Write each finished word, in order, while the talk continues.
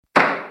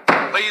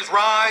Please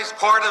rise.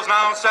 Court is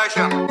now in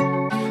session.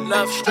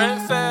 Love,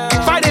 strength,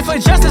 Fighting for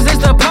Justice is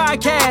the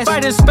podcast.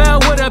 Fighting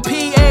spelled with a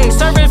P-A.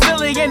 Serving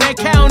Philly in the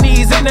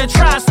counties and the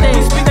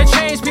tri-states. Speak to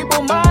change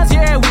people's minds,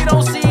 yeah, we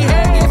don't see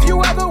hate. If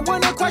you ever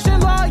want to question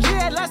law,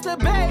 yeah, let's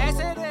debate.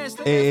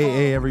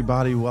 Hey,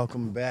 everybody.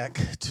 Welcome back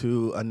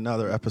to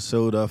another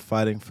episode of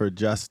Fighting for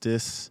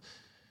Justice.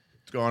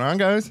 What's going on,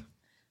 guys?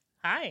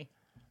 Hi.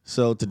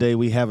 So today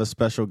we have a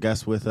special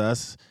guest with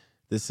us.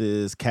 This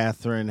is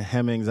Kathryne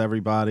Hemmings,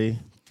 everybody.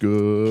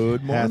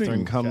 Good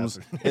morning.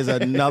 Kathryne is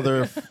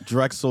another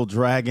Drexel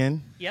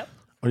Dragon. Yep.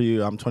 Are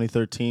you? I'm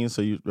 2013,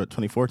 so you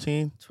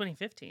 2014?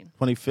 2015.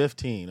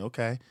 2015.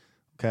 Okay.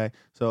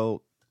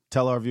 So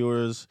tell our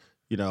viewers,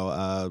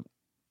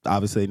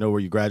 obviously they know where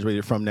you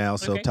graduated from now,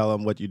 so Okay. tell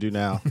them what you do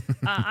now.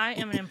 I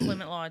am an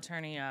employment law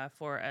attorney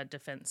for a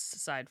defense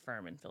side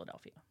firm in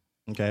Philadelphia.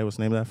 Okay, what's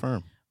the name of that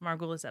firm?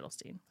 Margulis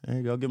Edelstein. There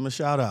you go. Give them a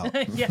shout out.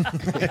 Yeah.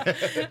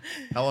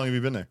 How long have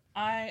you been there?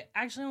 I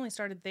actually only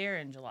started there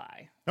in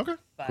July. Okay,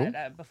 But cool.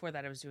 before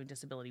that, I was doing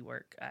disability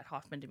work at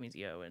Hoffman de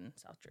Museo in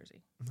South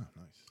Jersey. Oh,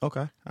 nice.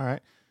 Okay. All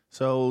right.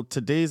 So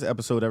today's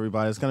episode,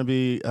 everybody, is going to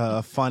be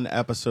a fun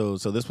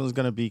episode. So this one's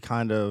going to be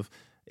kind of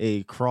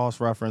a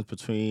cross-reference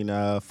between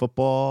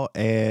football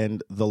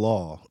and the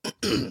law.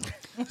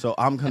 So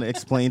I'm going to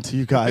explain to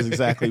you guys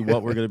exactly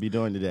what we're going to be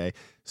doing today.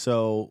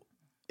 So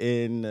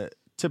in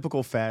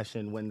typical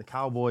fashion, when the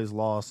Cowboys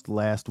lost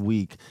last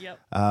week, Yep.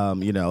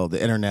 the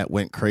internet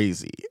went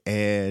crazy.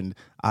 And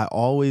I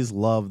always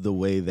love the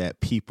way that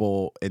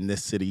people in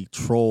this city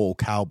troll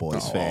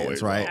Cowboys fans,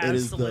 always. right?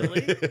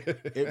 Absolutely.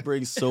 It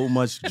brings so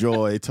much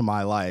joy to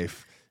my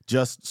life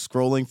just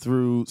scrolling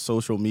through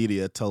social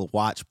media to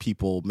watch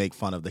people make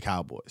fun of the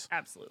Cowboys.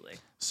 Absolutely.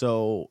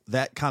 So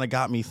that kind of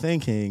got me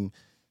thinking,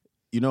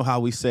 you know how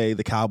we say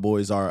the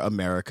Cowboys are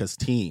America's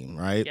team,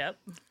 right? Yep.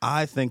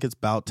 I think it's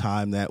about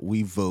time that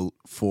we vote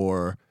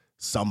for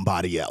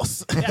somebody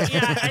else.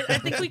 Yeah, I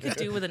think we could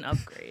do with an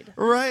upgrade.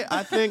 Right?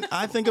 I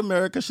think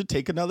America should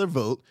take another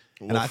vote.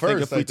 And Well, I think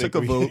first, if we took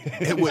a vote,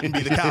 it wouldn't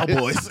be the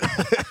Cowboys.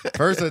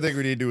 First, I think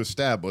we need to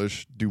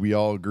establish, do we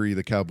all agree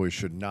the Cowboys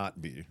should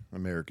not be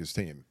America's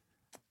team?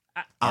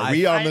 Are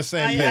we on the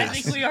same I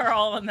page? think we are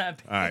all on that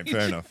page. All right,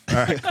 fair enough. All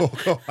right, cool.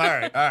 All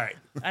right.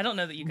 I don't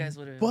know that you guys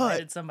would have But-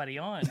 invited somebody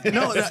on.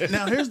 No,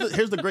 now here's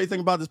the great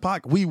thing about this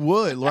podcast. We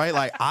would, right?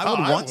 Like I would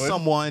want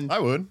someone I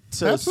would.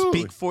 to Absolutely.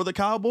 speak for the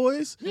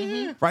Cowboys,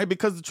 right?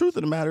 Because the truth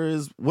of the matter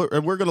is, we're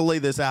going to lay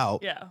this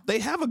out. Yeah. They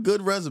have a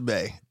good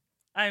resume.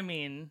 I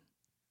mean,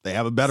 They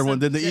have a better one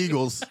than the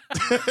Eagles.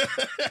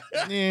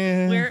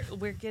 Yeah.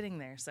 we're getting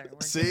there, sir. We're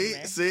getting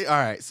there. See. All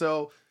right.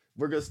 So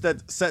we're going to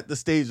set the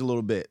stage a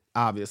little bit,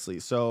 obviously.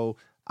 So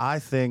I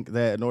think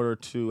that in order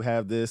to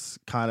have this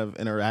kind of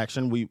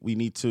interaction, we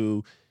need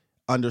to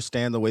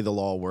understand the way the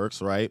law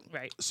works, right?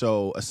 Right.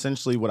 So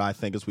essentially what I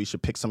think is we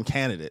should pick some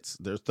candidates.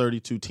 There's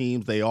 32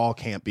 teams. They all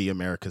can't be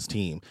America's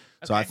team.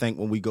 So I Okay. think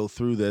when we go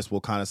through this,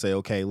 we'll kind of say,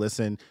 okay,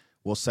 listen,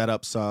 we'll set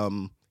up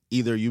some,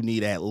 either you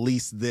need at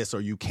least this or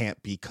you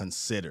can't be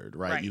considered,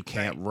 right? Right, You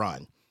can't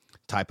run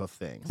type of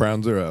thing.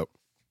 Browns are out.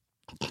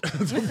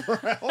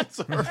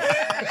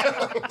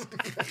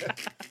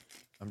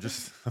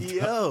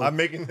 I'm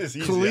making this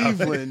easy.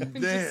 Cleveland.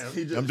 Damn.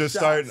 he I'm just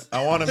shots. starting.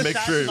 I want to make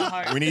Shots sure in the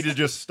heart. we need to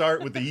just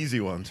start with the easy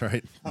ones,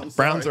 right? I'm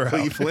Browns sorry, are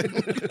out.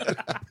 Cleveland.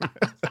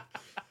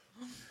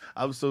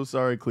 I'm so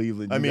sorry,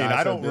 Cleveland. I You mean, guys I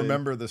have don't been-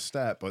 remember the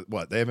stat, but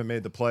what? They haven't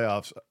made the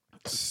playoffs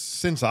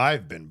since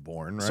I've been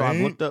born, right? So I've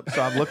looked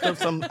up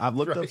some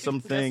Some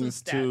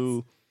things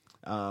to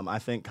stats. I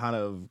think kind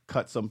of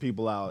cut some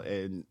people out,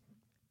 and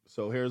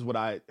so here's what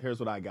I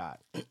got.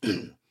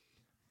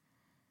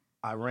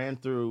 I ran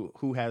through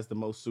who has the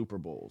most Super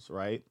Bowls,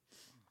 right?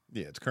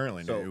 Yeah, it's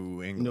currently So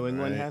New England. New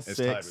England right? has It's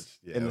 6, tied with-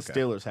 yeah, and the okay.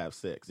 Steelers have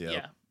 6. Yep.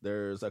 Yeah.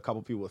 There's a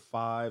couple people with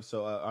 5.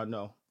 So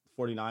no,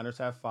 49ers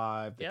have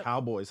 5. The Yep.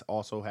 Cowboys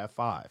also have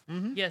 5.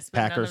 Yes, but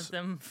none Packers- of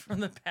them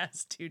from the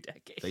past 2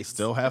 decades. They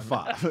still have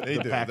 5. They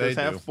The do, Packers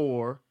they have do.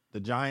 4. The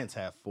Giants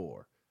have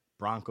 4.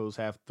 Broncos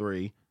have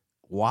 3.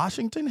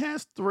 Washington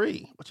has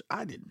 3, which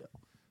I didn't know.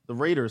 The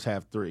Raiders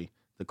have 3.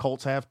 The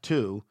Colts have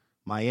 2.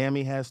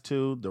 Miami has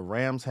 2. The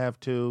Rams have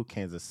 2.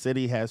 Kansas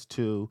City has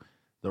 2.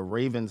 The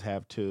Ravens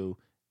have 2.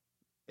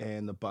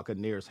 And the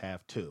Buccaneers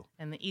have 2.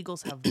 And the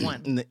Eagles have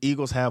 1. And the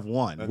Eagles have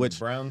 1, And which the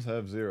Browns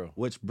have 0.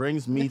 which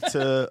brings me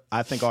to,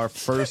 I think our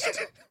first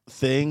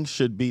thing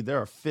should be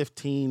there are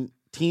 15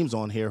 teams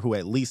on here who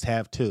at least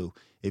have 2.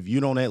 If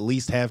you don't at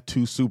least have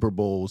 2 Super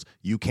Bowls,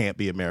 you can't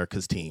be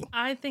America's team.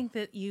 I think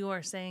that you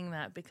are saying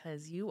that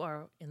because you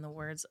are, in the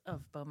words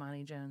of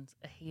Bomani Jones,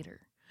 a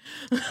hater.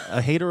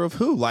 A hater of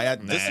who?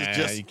 This is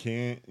just you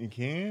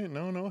can't.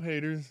 No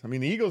haters. I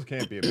mean, the Eagles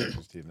can't be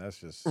America's team. That's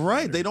just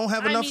right. They don't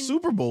have I enough mean-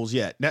 Super Bowls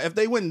yet. Now, if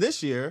they win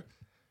this year,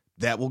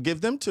 that will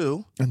give them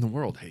 2, And the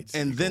world hates.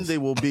 and the then Eagles. they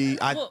will be.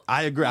 Well,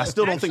 I agree. I well,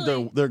 still don't think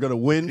actually- they're going to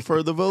win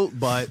for the vote,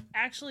 but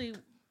Actually,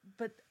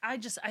 but I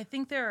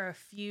think there are a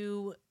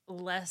few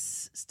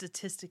less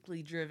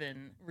statistically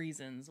driven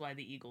reasons why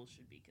the Eagles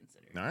should be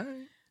considered. All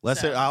right. Let's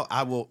So- say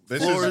I will.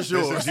 This floor is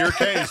yours. your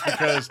case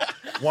because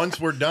once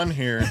we're done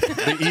here,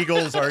 the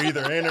Eagles are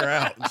either in or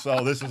out.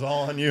 So this is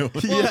all on you.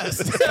 Yes.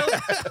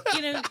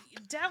 So,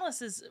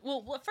 Dallas is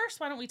first,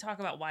 why don't we talk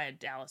about why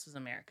Dallas was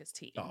America's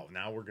team? Oh,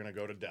 now we're gonna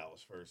go to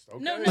Dallas first.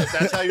 Okay, No.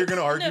 that's how you're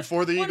gonna argue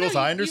for the Eagles.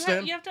 I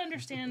understand. You have to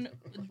understand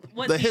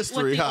what The the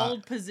history, what the huh?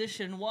 old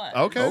position was.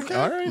 Okay,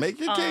 all right. Make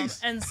your case.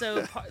 And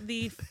so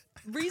the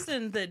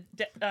reason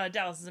that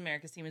Dallas is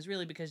America's team is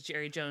really because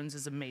Jerry Jones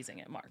is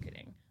amazing at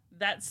marketing.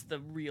 That's the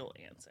real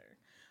answer.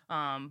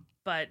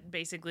 But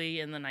basically,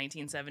 in the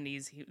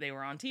 1970s, they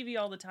were on TV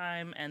all the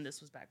time, and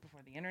this was back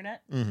before the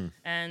internet. Mm-hmm.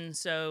 And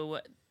so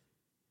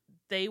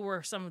they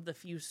were some of the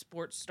few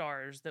sports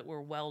stars that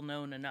were well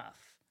known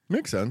enough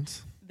Makes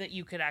sense. that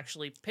you could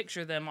actually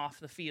picture them off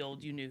the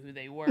field. You knew who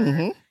they were.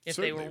 If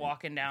they Certainly. were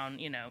walking down,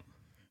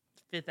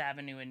 Fifth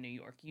Avenue in New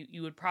York,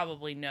 you would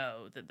probably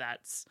know that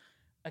that's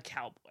a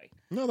Cowboy.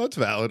 No, that's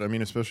valid. I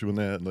mean, especially when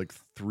they had like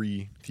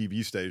 3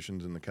 TV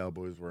stations and the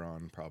Cowboys were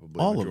on probably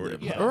All of majority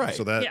them. of Yeah. Right.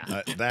 So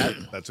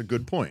that's a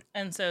good point.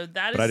 And so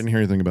that But I is. didn't hear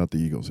anything about the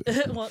Eagles.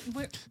 Well,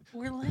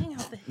 we're laying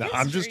out the history. No,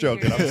 I'm just here.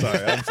 joking. I'm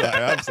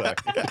sorry.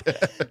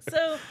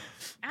 So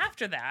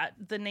after that,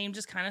 the name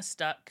just kind of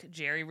stuck.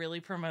 Jerry really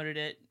promoted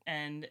it,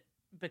 and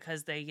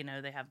because they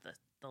have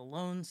the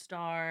Lone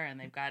Star and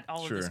they've got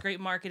all of this Sure. great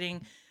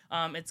marketing.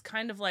 It's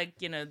kind of like,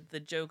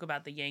 the joke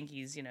about the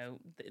Yankees,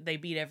 they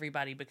beat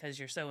everybody because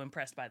you're so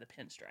impressed by the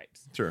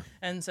pinstripes. Sure.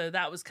 And so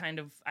that was kind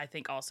of, I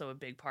think, also a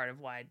big part of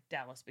why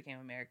Dallas became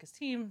America's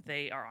team.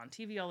 They are on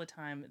TV all the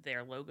time.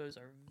 Their logos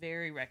are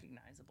very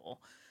recognizable.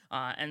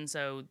 And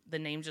so the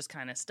name just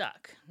kind of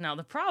stuck. Now,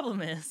 the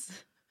problem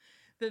is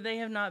that they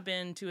have not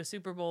been to a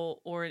Super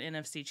Bowl or an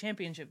NFC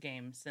championship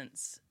game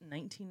since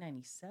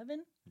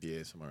 1997.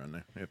 Yeah, somewhere in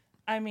there. Yep.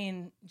 I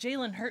mean,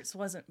 Jalen Hurts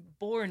wasn't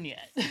born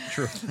yet.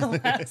 True. The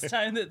last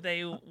time that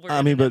they were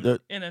I mean, in but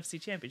an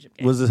NFC championship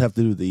game. What does this have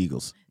to do with the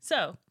Eagles?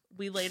 So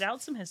we laid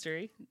out some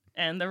history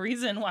and the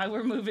reason why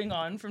we're moving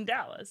on from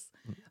Dallas,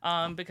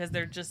 because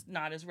they're just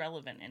not as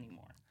relevant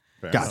anymore.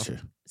 Fair Gotcha.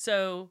 enough.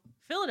 So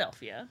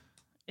Philadelphia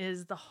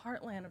is the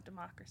heartland of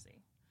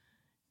democracy.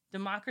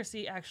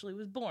 Democracy actually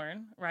was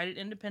born right at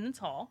Independence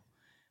Hall.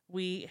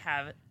 We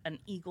have an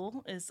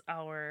eagle as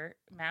our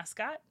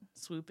mascot.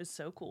 Swoop is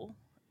so cool.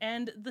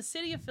 And the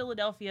city of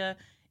Philadelphia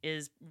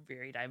is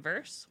very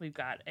diverse. We've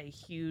got a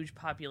huge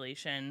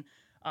population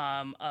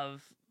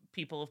of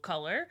people of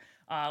color.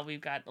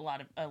 We've got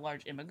a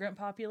large immigrant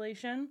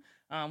population.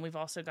 We've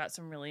also got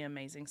some really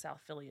amazing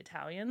South Philly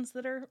Italians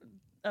that are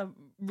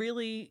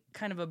really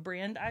kind of a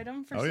brand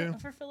item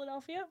for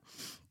Philadelphia.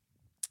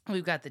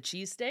 We've got the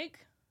cheesesteak,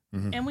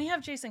 and we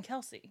have Jason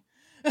Kelce.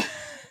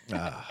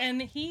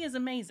 And he is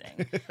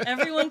amazing.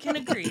 Everyone can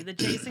agree that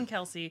Jason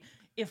Kelce,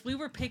 if we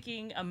were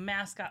picking a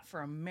mascot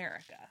for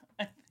America,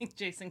 I think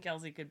Jason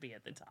Kelce could be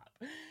at the top.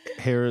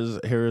 Here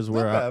is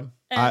where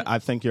I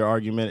think your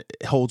argument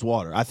holds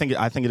water. I think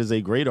it is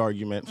a great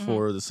argument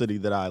for the city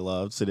that I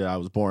love, city that I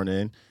was born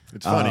in.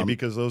 It's funny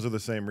because those are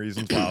the same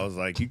reasons why I was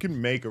like, you can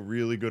make a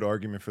really good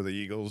argument for the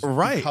Eagles,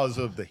 Right. because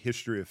of the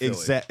history of Philly.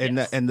 Exactly,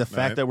 and the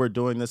fact that we're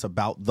doing this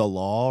about the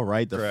law,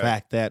 right? The Correct.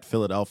 fact that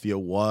Philadelphia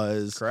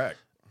was Correct.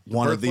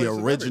 one of the birthplace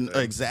of original.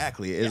 everything.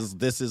 Exactly,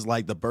 this is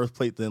like the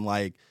birthplace. Then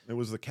like It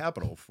was the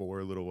capital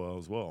for a little while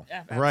as well.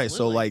 right, so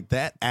Absolutely. like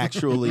that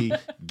actually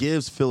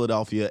gives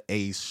Philadelphia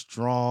a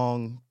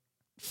strong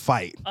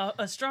fight.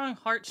 A strong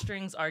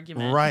heartstrings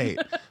argument. Right,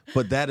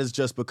 but that is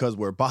just because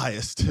we're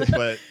biased.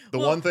 But the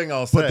one thing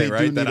I'll But say, they do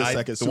right, need that a I,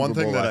 second the one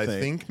Super thing Bowl, that I I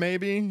think. think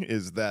maybe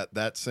is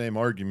that same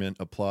argument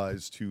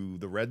applies to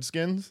the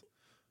Redskins,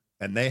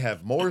 and they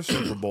have more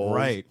Super Bowls,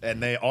 Right.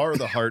 And they are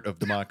the heart of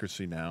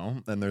democracy now.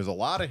 And there's a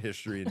lot of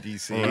history in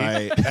DC,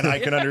 Right. And I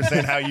can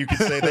understand how you could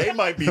say they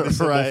might be the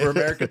symbol Right. for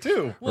America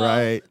too, Well,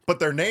 Right, but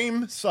their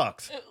name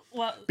sucks.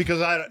 Well, Because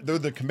they're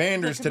the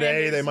Commanders The today.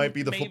 They Commanders, might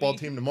be the football maybe.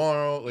 team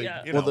tomorrow. Like,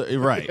 Yeah. you know.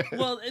 right.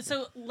 well,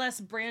 so less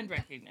brand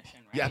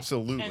recognition, right? Yeah,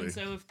 absolutely. And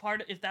so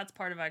if that's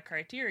part of our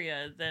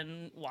criteria,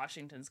 then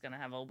Washington's going to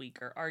have a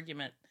weaker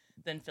argument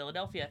than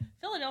Philadelphia.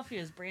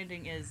 Philadelphia's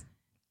branding is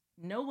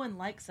no one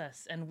likes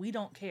us and we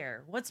don't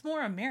care. What's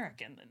more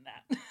American than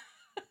that?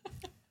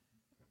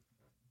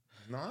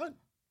 Not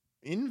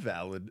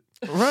invalid.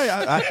 Right.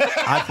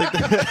 I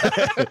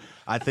think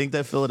I think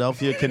that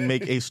Philadelphia can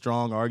make a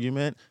strong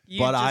argument, You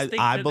but just I think that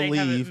they haven't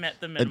believe met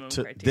the minimum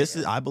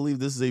criteria. I believe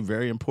this is a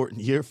very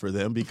important year for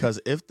them because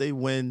if they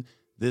win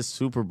this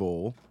Super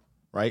Bowl,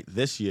 right,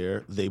 this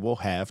year, they will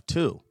have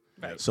 2.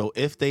 Right. So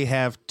if they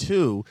have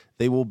 2,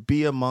 they will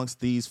be amongst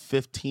these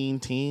 15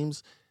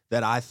 teams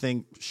that I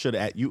think should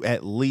you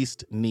at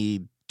least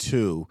need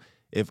 2.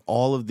 If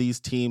all of these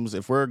teams,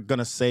 if we're going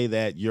to say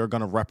that you're going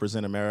to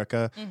represent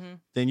America,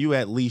 then you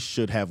at least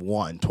should have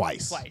won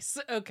twice.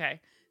 Okay.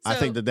 I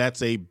think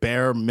that's a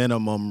bare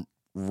minimum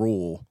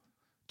rule.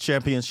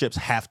 Championships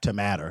have to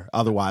matter.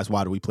 Otherwise,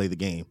 why do we play the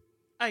game?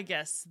 I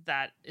guess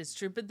that is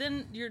true. But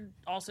then you're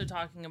also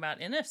talking about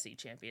NFC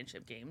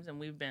championship games, and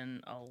we've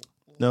been a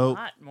Nope.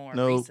 lot more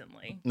Nope.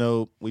 recently.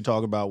 No, we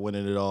talk about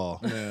winning it all.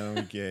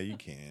 No, yeah, you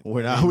can't.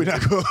 We're not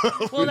going.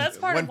 Well, that's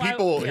part When of why.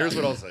 people, yeah. here's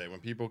what I'll say: when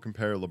people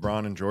compare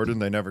LeBron and Jordan,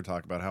 they never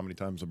talk about how many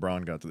times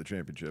LeBron got to the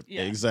championship.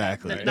 Yeah.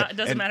 Exactly. It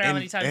doesn't matter how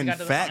many times he got to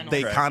the In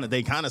fact, final.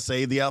 they kind of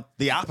say the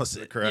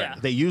opposite. Correct.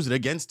 Yeah. They use it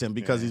against him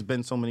because he's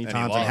been so many And he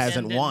times and lost.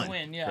 hasn't didn't won.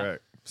 win, yeah.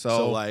 Correct.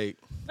 So like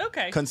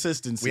Okay.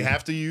 consistency. we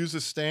have to use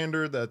a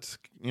standard that's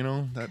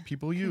that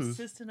people use.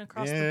 Consistent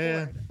across Yeah.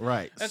 the board.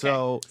 right. Okay.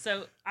 So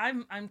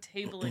I'm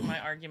tabling my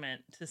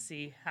argument to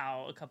see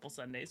how a couple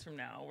Sundays from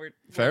now we're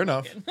Fair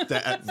enough. looking.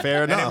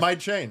 fair And enough. it might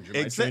change. It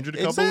might change in a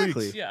couple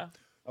exactly. weeks. Yeah.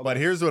 But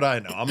here's what I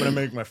know. I'm going to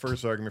make my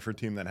first argument for a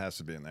team that has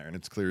to be in there, and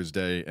it's clear as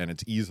day, and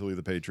it's easily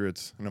the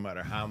Patriots, no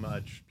matter how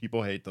much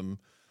people hate them.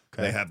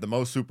 Okay. They have the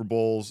most Super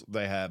Bowls.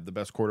 They have the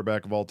best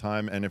quarterback of all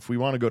time. And if we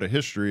want to go to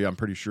history, I'm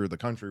pretty sure the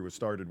country was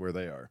started where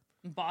they are.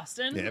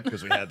 Boston. Yeah,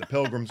 because we had the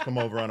Pilgrims come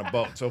over on a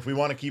boat. So if we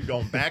want to keep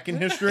going back in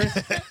history,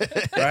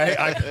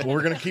 right,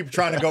 we're going to keep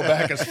trying to go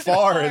back as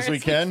far as we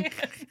can.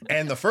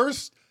 And the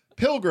first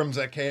Pilgrims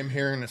that came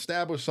here and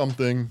established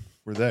something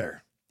were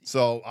there.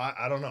 So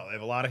I don't know. They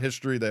have a lot of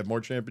history. They have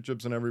more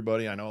championships than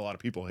everybody. I know a lot of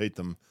people hate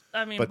them.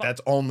 I mean, But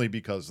that's only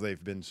because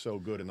they've been so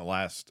good in the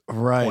last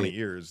Right. 20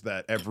 years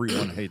that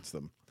everyone hates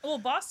them. well,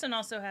 Boston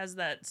also has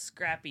that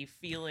scrappy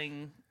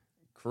feeling,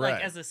 Correct.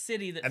 like as a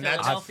city that And that's,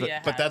 Philadelphia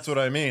has. but that's what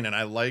I mean. And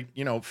I like,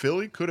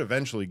 Philly could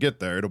eventually get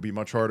there. It'll be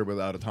much harder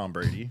without a Tom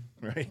Brady,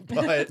 right?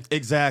 But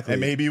Exactly. and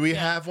maybe we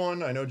have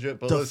one. I know,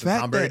 but listen,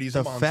 Tom Brady's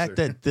a monster. fact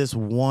that this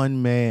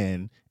one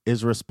man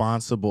is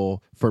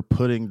responsible for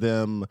putting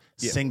them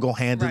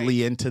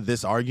single-handedly Right. into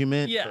this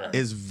argument Yeah.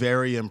 is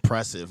very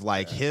impressive.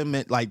 Like him,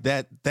 like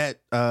that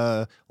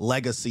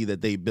legacy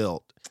that they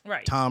built.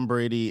 Right. Tom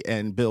Brady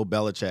and Bill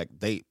Belichick.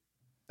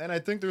 And I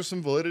think there's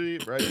some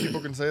validity, right? People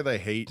can say they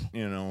hate,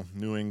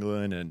 New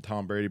England and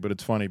Tom Brady, but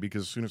it's funny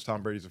because as soon as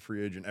Tom Brady's a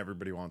free agent,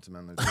 everybody wants him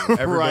in their city.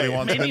 Everybody Right.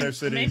 wants him in maybe, their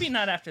city. maybe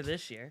not after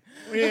this year.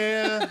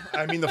 Yeah.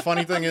 I mean, the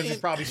funny thing is he's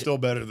probably still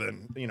better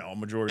than, a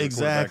majority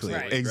Exactly.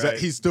 of quarterbacks in the league, Exactly. right?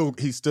 He's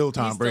still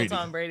Tom He's Brady. still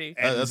Tom Brady.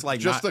 And That's like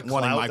just not the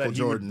wanting clout Michael that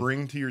Jordan. he would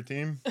bring to your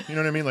team. You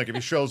know what I mean? Like if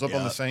he shows up on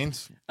Yeah. the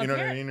Saints, you know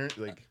what I mean?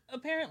 Like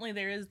Apparently,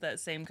 there is that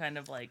same kind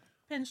of like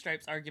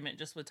pinstripes argument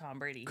just with Tom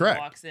Brady. Correct.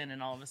 He walks in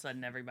and all of a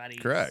sudden everybody.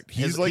 correct.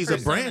 He's like a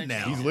brand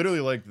now. He's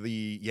literally like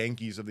the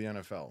Yankees of the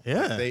NFL.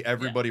 Yeah.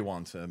 Everybody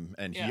wants him,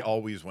 and he Yeah.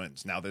 always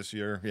wins. Now this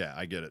year, yeah,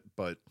 I get it,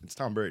 but it's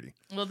Tom Brady.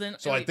 Well, then.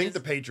 So I wait, think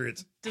the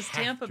Patriots. does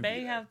have Tampa to Bay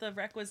be there. have the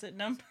requisite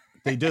number?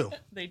 They do.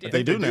 They do.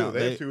 They do they do. now.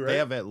 They have two, right? They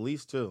have at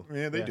least two.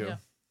 Yeah, they do. Yeah.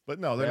 But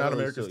no, they're They not have at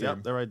least America's two. team.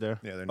 Yep, they're right there.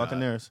 Yeah, they're not.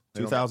 Buccaneers.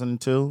 They don't-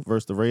 2002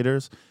 versus the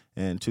Raiders,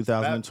 and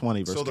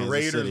 2020 versus So the Kansas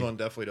Raiders City. one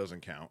definitely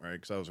doesn't count, right?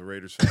 Because I was a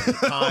Raiders fan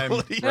at the time,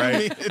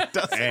 right? It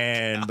doesn't.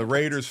 And the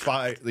Raiders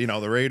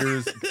the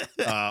Raiders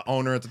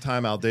owner at the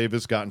time, Al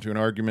Davis, got into an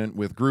argument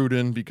with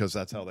Gruden because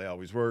that's how they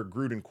always were.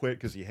 Gruden quit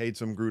because he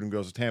hates him. Gruden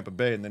goes to Tampa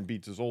Bay and then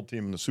beats his old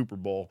team in the Super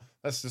Bowl.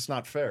 That's just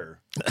not fair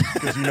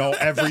because you know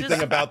everything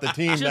Just- about the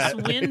team. Just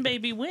that win,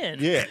 baby, win.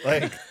 yeah,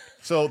 like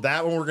so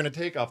that one we're gonna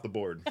take off the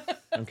board.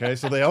 Okay,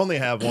 so they only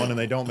have one and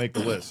they don't make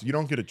the list. You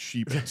don't get a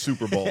cheap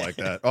Super Bowl like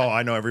that. Oh,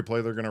 I know every play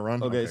they're gonna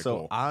run. Okay, so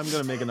cool. I'm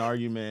gonna make an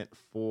argument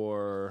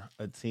for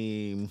a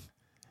team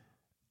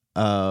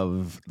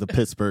of the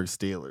Pittsburgh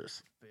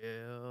Steelers.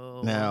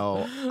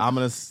 Now I'm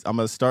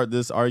gonna start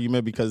this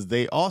argument because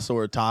they also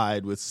are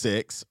tied with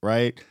 6,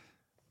 right?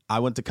 I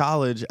went to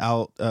college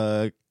out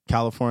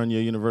California,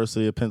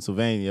 University of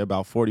Pennsylvania,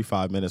 about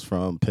 45 minutes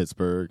from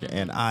Pittsburgh,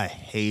 and I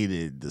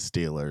hated the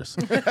Steelers.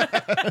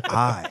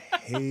 I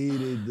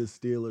hated the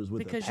Steelers with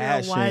Because a you're a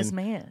passion. wise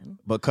man.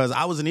 Because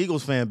I was an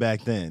Eagles fan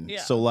back then.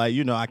 Yeah. So, like,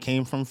 I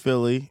came from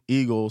Philly,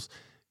 Eagles,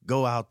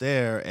 go out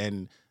there.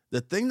 And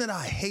the thing that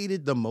I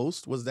hated the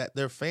most was that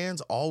their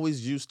fans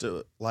always used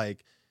to,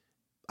 like,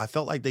 I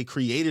felt like they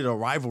created a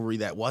rivalry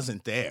that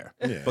wasn't there.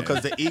 Yeah.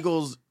 Because the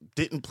Eagles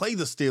didn't play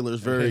the Steelers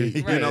very,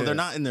 Right. they're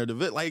not in their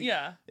division. Like,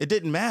 Yeah. it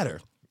didn't matter.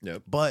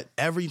 Yep. But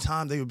every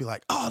time they would be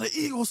like, oh, the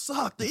Eagles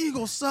suck. The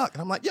Eagles suck.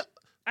 And I'm like, yeah,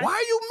 why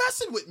are you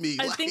messing with me?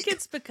 I Like, think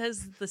it's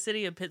because the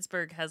city of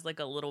Pittsburgh has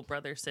like a little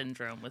brother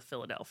syndrome with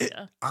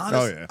Philadelphia. honest,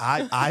 Oh,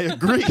 yeah. I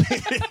agree.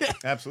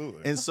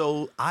 Absolutely. And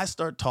so I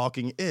start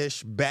talking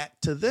ish back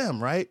to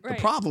them, right? Right.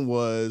 The problem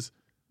was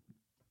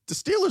the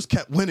Steelers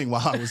kept winning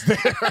while I was there.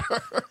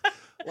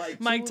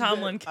 Like, Mike two of them,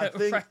 Tomlin I kept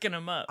think- wrecking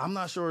him up. I'm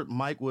not sure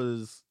Mike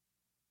was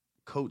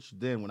coach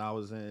then when I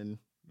was in,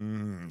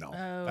 No,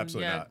 Oh,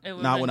 absolutely yeah, not. it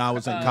would've not been- when I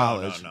was in oh,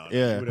 college. No.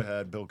 Yeah. You would have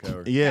had Bill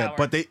Cowher. Yeah,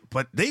 Power.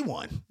 but they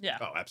won. Yeah.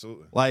 Oh,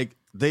 absolutely. Like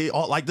the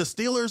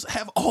Steelers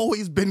have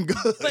always been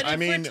good. But I if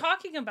mean- we're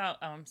talking about,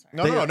 oh, I'm sorry.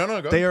 No. Go.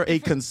 They are a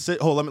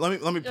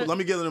hold. Let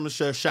me give them a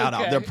shout out.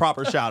 Okay. Their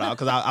proper shout out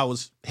because I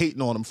was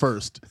hating on them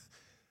first.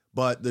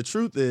 But the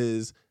truth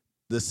is,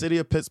 the city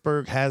of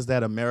Pittsburgh has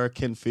that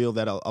American feel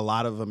that a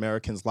lot of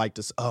Americans like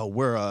to. Oh,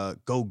 we're a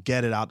go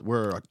get it out.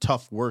 We're a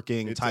tough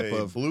working It's type a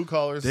of blue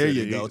collar There city.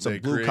 you go. It's a They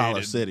blue-collar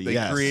created- city, They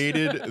yes.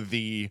 created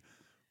the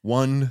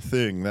one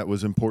thing that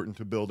was important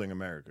to building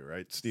America,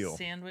 right? Steel.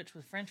 Sandwich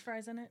with French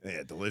fries in it.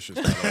 Yeah, delicious.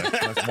 By the way.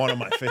 That's one of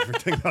my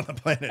favorite things on the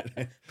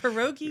planet.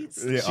 Pierogies.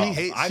 Yeah, She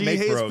make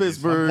hates pierogies.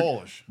 Pittsburgh, I'm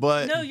Polish.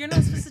 but No, you're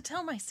not supposed to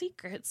tell my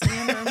secrets,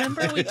 man.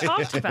 Remember, we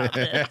talked about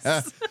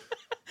this.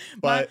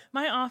 But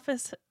my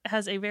office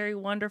has a very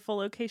wonderful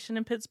location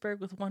in Pittsburgh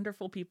with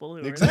wonderful people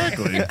who are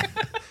exactly. there.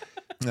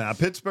 Now,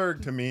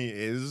 Pittsburgh to me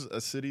is a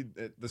city.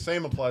 The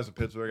same applies to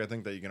Pittsburgh. I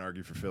think that you can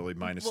argue for Philly,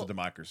 minus the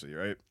democracy,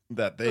 right?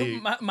 That they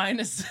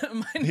minus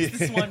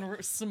this one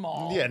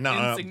small. Yeah, no,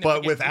 insignificant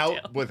but detail.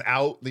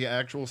 without the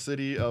actual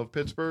city of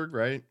Pittsburgh,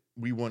 right?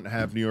 We wouldn't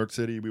have New York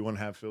City. We wouldn't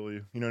have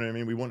Philly. You know what I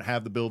mean? We wouldn't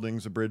have the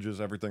buildings, the bridges,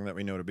 everything that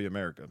we know to be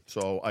America.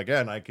 So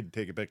again, I could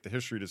take it back to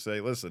history to say,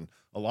 listen,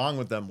 along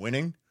with them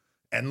winning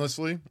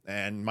endlessly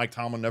and Mike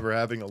Tomlin never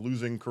having a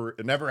losing career,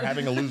 never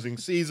having a losing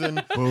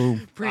season.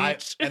 boom.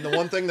 Preach. And the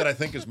one thing that I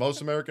think is most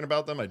American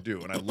about them, I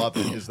do, and I love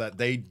it, is that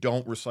they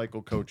don't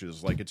recycle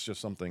coaches like it's just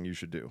something you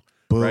should do.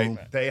 Boom.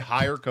 Right? They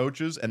hire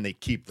coaches and they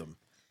keep them.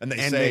 And they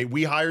say,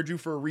 we hired you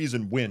for a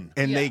reason, win.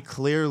 And Yeah. they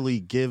clearly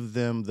give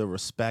them the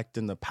respect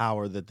and the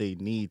power that they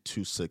need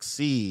to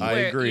succeed. I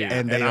agree. yeah.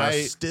 And they are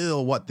I-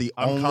 still the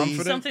I'm only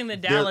confident. Something that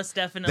Dallas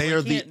definitely they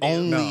are the can't do.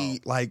 only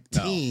No.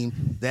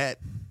 team that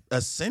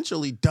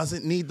essentially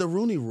doesn't need the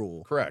Rooney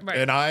Rule. Correct. Right.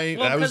 And I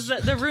Well, that because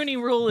was the Rooney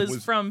Rule is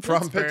was from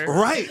from Pittsburgh. Pittsburgh.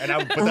 Right. And I,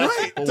 but that's,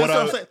 Right. but That's what what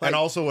I, I'm saying. and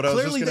also what I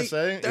was just Clearly going to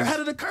say they're is ahead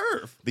of the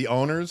curve. the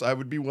owners, I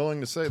would be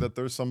willing to say that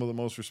there's some of the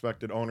most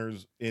respected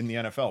owners in the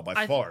NFL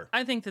by far.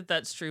 I think that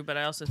that's true, but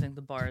I also think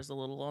the bar is a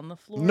little on the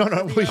floor. No, for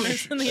no, the we owners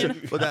should- in the should-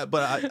 NFL. But it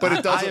I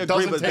agree, doesn't but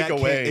take that can't-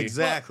 away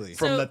exactly.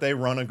 from So- that they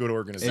run a good So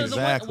organization.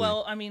 Exactly.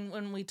 well, I mean,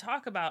 when we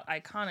talk about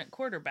iconic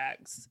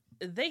quarterbacks,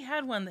 they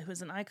had one that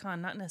was an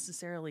icon not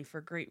necessarily for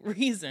great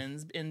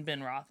reasons in Ben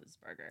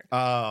Roethlisberger.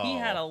 Oh. He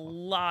had a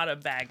lot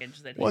of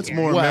baggage that he What's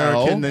carried. more Well-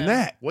 American than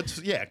that?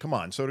 Come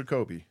on, so did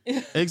Kobe.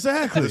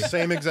 Exactly. The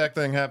same exact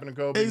thing happened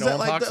to Kobe. No one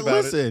Exactly. talks about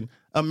it. Listen,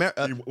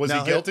 Was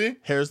he guilty?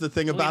 Here's the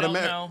thing about don't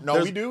America. know.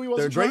 No, we do. He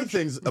wasn't There are great charged.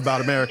 things about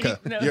America.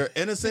 No. You're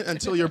innocent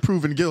until you're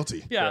proven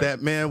guilty. Yeah.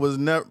 That man was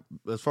never,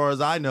 as far as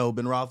I know,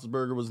 Ben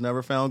Roethlisberger was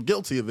never found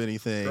guilty of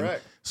anything.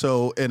 Correct.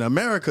 So in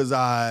America's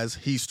eyes,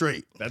 he's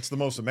straight. That's the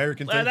most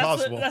American thing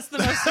possible. That's the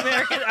most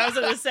American. I was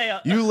going to say.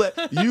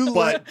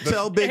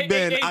 Tell Big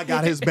Ben I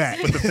got his back.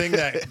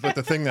 But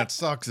the thing that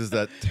sucks is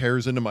that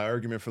tears into my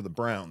argument for the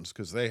Browns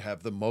because they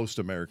have the most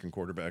American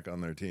quarterback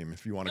on their team.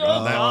 If you want to go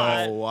on that,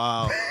 God. Oh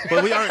wow!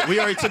 But we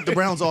already took the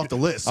Browns off the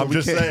list. So I'm we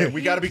just can't- saying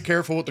we got to be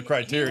careful with the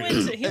criteria.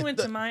 He went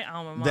to my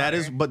alma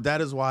mater. that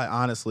is why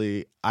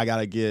honestly I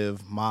gotta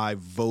give my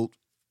vote.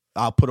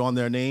 I'll put on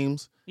their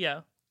names.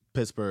 Yeah.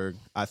 Pittsburgh,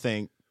 I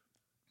think,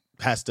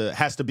 has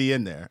to be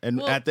in there, and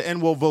Well- at the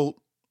end we'll vote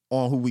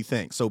on who we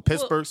think. So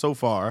Pittsburgh so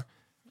far.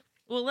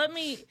 Well, let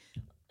me.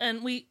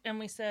 And we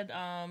said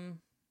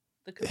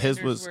the His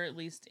Commanders was- were at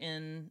least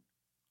in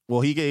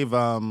Well, he gave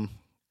the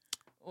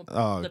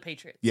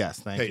Patriots. yes,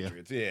 thank you.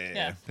 Patriots,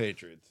 yeah,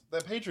 Patriots.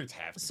 The Patriots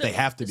have to. So- They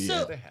have to be.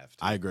 so- in. They have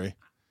to. I agree.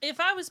 If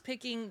I was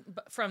picking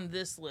from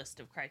this list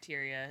of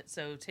criteria,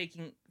 so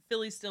taking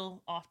Philly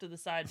still off to the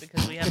side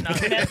because we have not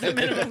met the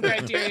minimum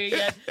criteria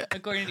yet,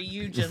 according to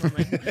you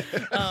gentlemen.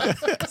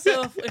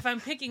 So if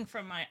I'm picking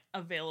from my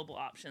available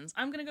options,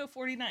 I'm going to go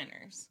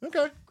 49ers.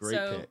 Okay. Great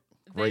So pick.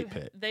 Great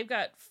they've- pick. They've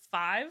got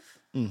 5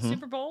 Mhm.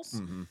 Super Bowls.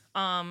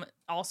 Mm-hmm.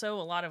 Also,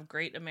 a lot of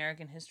great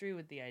American history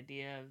with the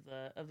idea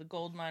of the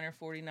gold miner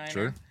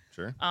 49er.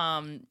 Sure.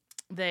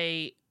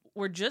 They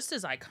were just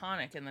as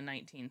iconic in the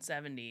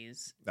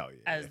 1970s Oh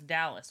yeah. as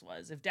Dallas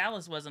was. If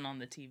Dallas wasn't on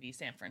the TV,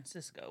 San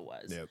Francisco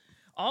was. Yep.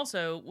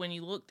 Also, when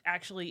you looked,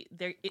 actually,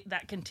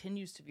 that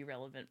continues to be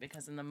relevant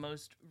because in the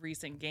most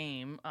recent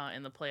game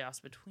in the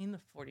playoffs between the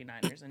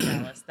 49ers and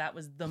Dallas, that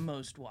was the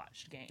most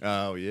watched game.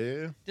 Oh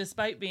yeah.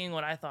 Despite being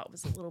what I thought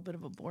was a little bit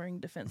of a boring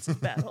defensive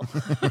battle.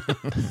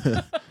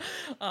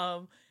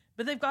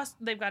 But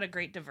they've got a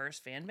great diverse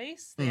fan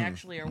base. They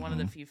actually are one of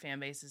the few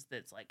fan bases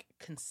that's like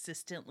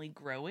consistently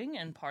growing,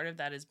 and part of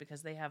that is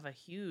because they have a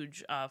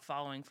huge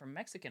following from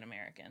Mexican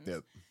Americans.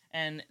 Yep.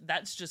 And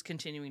that's just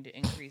continuing to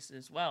increase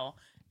as well.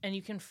 And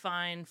you can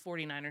find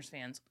 49ers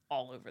fans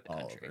all over the All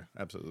country. over.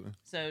 Absolutely.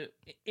 So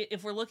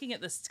if we're looking at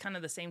this kind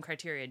of the same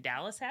criteria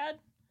Dallas had,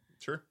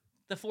 Sure.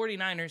 the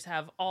 49ers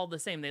have all the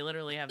same. They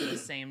literally have the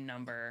same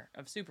number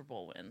of Super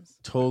Bowl wins.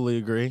 Totally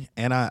agree.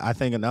 And I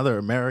think another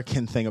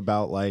American thing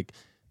about like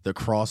the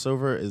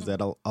crossover is that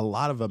a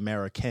lot of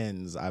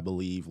Americans, I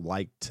believe,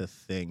 like to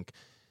think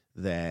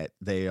that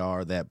they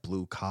are that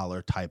blue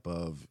collar type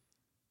of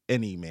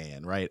any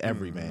man, right?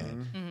 Every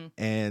man. Mm-hmm.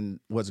 And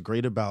what's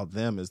great about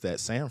them is that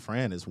San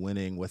Fran is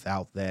winning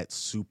without that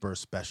super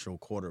special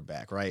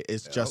quarterback, right?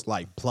 It's just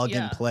like plug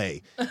Yeah. and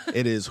play.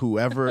 It is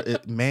whoever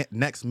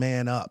next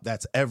man up.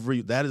 That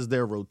is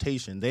their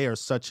rotation. They are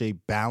such a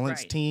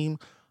balanced Right. team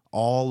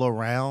all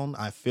around.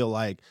 I feel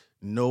like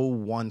no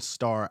one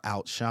star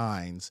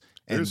outshines,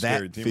 They're and a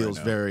scary that team feels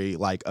right now. very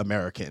like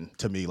American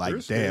to me. They're Like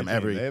a scary damn,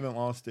 team. They haven't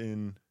lost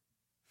in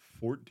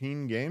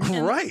 14 games.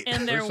 right.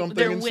 And they're something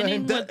they're insane.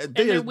 winning with, That- and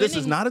this they're is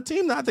winning, not a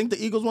team that I think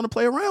the Eagles want to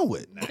play around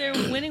with. they're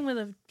winning with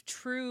a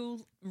true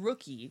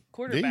rookie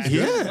quarterback. He's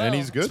good, as well. and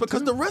he's good. It's because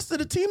too. the rest of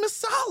the team is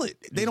solid.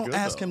 They don't good,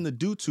 ask though. him to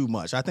do too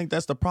much. I think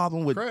that's the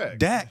problem with Correct.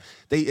 Dak.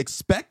 They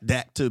expect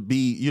Dak to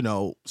be,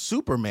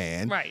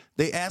 Superman. Right.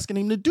 They asking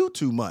him to do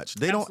too much.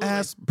 They don't Absolutely.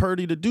 ask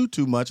Purdy to do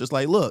too much. It's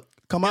like, look,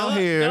 come out Go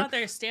here, out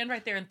there, stand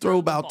right there, and throw the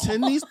about ball.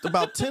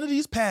 10 of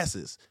these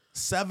passes.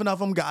 7 of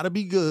them got to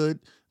be good.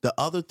 The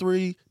other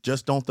 3,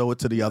 just don't throw it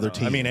to the other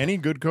team. I mean, any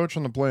good coach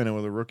on the planet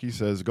with a rookie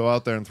says, go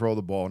out there and throw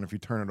the ball, and if you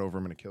turn it over,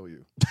 I'm going to kill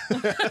you.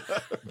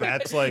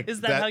 That's like...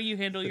 Is that how you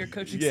handle your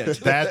coaching Yeah,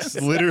 situation? that's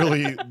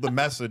literally the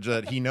message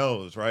that he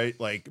knows, right?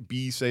 Like,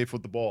 be safe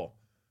with the ball.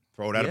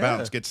 Throw it out of Yeah.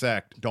 bounds. Get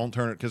sacked. Don't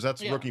turn it, because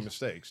that's Yeah. rookie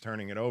mistakes,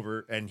 turning it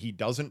over, and he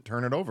doesn't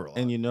turn it over a lot.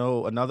 And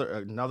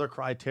another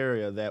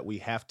criteria that we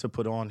have to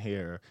put on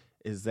here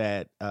is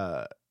that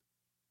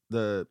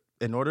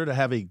in order to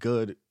have a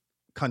good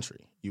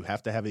country, you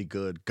have to have a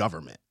good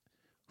government.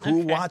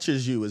 Who Okay.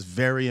 watches you is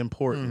very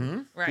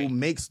important. Right. Who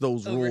makes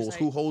those rules? Oversight.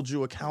 Who holds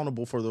you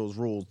accountable for those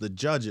rules? The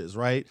judges,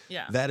 right?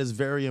 Yeah. That is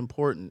very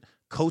important.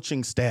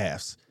 Coaching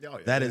staffs. Oh, yeah.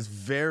 That is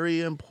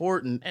very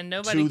important And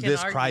nobody to can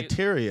this argue.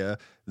 criteria.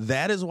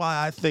 That is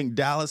why I think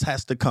Dallas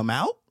has to come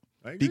out.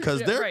 I agree.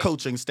 Because Yeah, their right.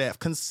 coaching staff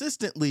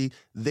consistently,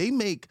 they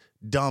make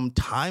dumb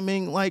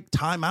timing, like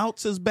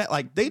timeouts is bad.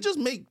 Like they just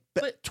make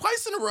But-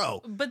 twice in a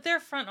row. But their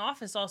front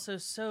office also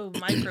so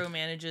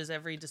micromanages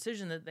every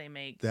decision that they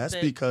make. That's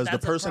that because the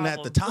that's a person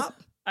at the problem.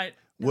 top I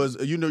was,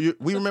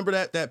 we remember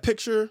that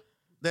picture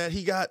that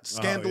he got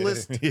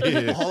scandalous.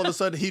 Yeah. All of a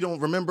sudden, he don't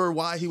remember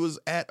why he was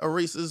at a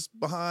racist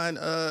behind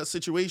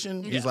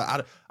situation. He's Yeah.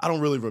 like, I don't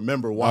really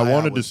remember why. I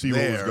wanted to was see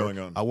what was there. going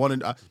on.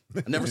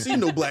 I never seen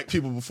no black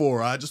people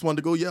before. I just wanted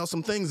to go yell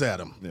some things at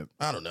him. Yep.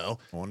 I don't know.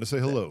 I wanted to say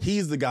hello.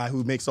 He's the guy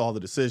who makes all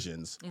the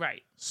decisions.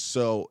 right.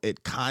 So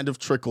it kind of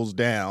trickles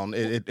down.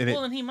 And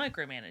he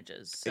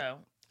micromanages. So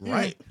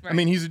Right. I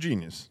mean, he's a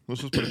genius. Let's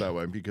just put it that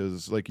way,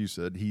 because, like you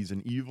said, he's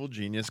an evil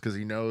genius because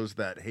he knows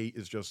that hate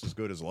is just as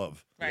good as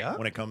love Right. Yeah.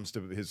 when it comes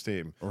to his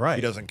team. Right.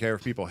 He doesn't care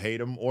if people hate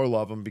him or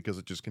love him because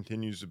it just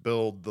continues to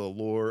build the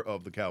lore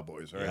of the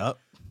Cowboys. Right? Yep.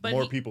 The But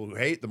more he- people who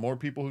hate, the more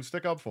people who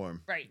stick up for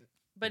him. right.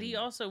 But he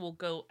also will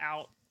go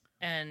out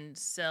and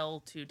sell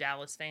to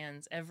Dallas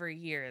fans every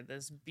year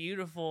this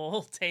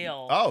beautiful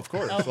tale. Oh, of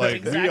course. Of Like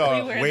exactly we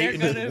are where waiting.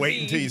 they're gonna Wait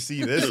be. until you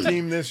see this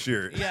team this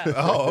year. Yeah.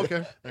 Oh,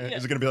 okay.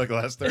 Is it going to be like the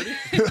last 30?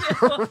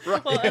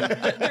 well, and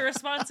the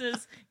response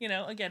is,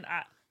 again,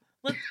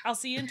 I'll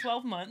see you in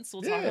 12 months.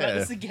 We'll talk about Yeah.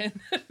 this again.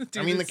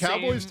 I mean, the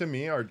Cowboys to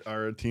me are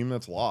a team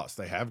that's lost.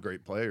 They have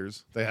great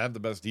players. They have the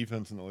best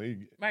defense in the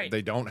league. Right.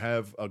 They don't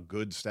have a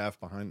good staff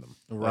behind them.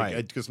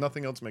 Right. Because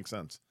nothing else makes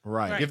sense.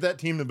 Right. Right. Give that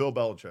team to Bill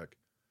Belichick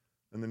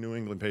and the New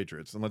England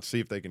Patriots, and let's see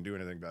if they can do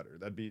anything better.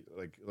 That'd be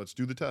like, let's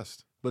do the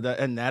test. But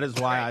that is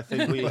why I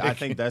think I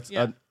think that's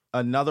Yeah.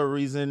 another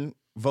reason,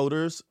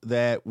 voters,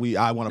 that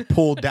I want to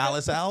pull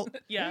Dallas out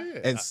yeah.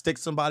 and stick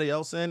somebody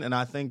else in. And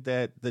I think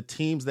that the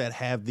teams that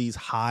have these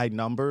high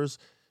numbers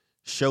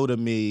show to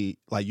me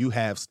like you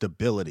have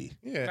stability.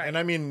 Yeah, Right. and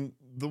I mean,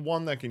 the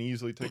one that can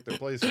easily take their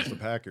place is the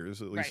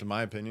Packers, at least Right. in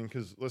my opinion.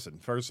 Because listen,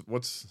 first,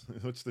 what's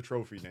the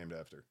trophy named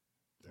after?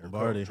 Their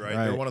Lombardi, coach, right?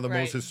 right. They're one of the most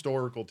Right.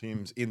 historical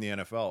teams in the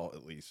NFL,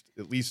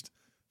 at least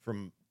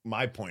from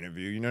my point of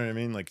view. You know what I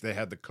mean? Like they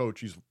had the coach;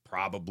 he's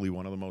probably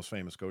one of the most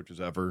famous coaches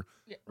ever.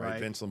 Yeah. Right? Right.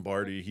 Vince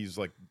Lombardi. He's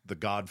like the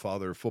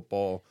godfather of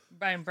football.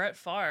 Brian Brett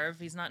Favre,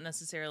 he's not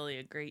necessarily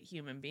a great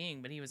human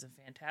being, but he was a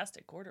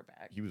fantastic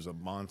quarterback. He was a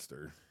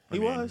monster. He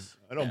was.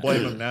 I don't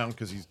blame him now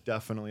because he's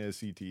definitely a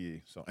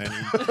CTE. So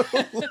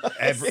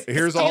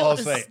here's all I'll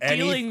say: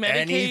 Stealing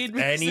Medicaid anything,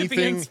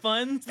 recipients'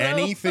 funds. though?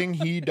 anything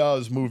he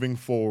does moving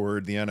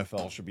forward, the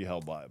NFL should be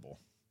held liable.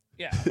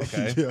 Yeah.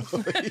 Okay,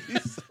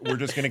 we're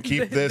just gonna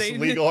keep They- this they-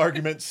 legal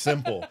argument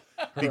simple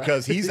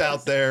because he's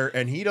out there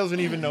and he doesn't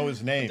even know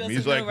his name. Doesn't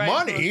He's know like, right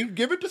money,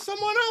 give it to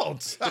someone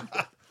else.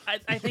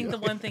 I think the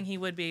one thing he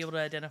would be able to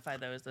identify,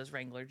 though, is those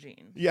Wrangler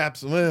jeans. Yeah,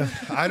 absolutely.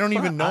 I don't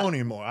even know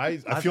anymore. I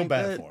feel think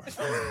bad that-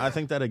 for him. I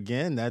think that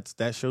again,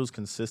 that shows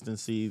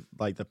consistency.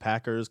 Like the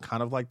Packers,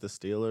 kind of like the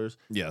Steelers.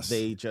 Yes.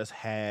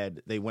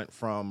 They went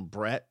from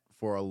Brett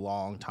for a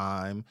long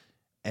time,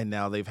 and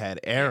now they've had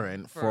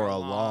Aaron for a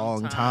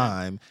long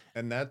time,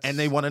 And that's and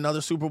they won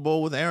another Super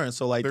Bowl with Aaron.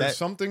 So like There's that,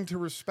 something to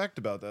respect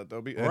about that, though.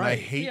 And I Right.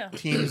 hate Yeah.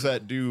 teams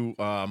that do.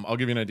 I'll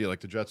give you an idea.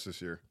 Like the Jets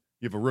this year,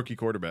 you have a rookie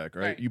quarterback,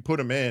 right? Right. You put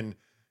him in,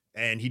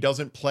 and he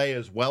doesn't play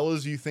as well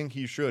as you think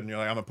he should, and you're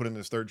like, I'm gonna put him in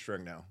this third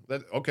string now.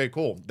 Okay,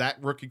 cool. That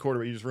rookie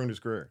quarterback, he just ruined his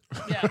career.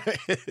 Yeah.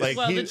 Like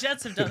Well, he- the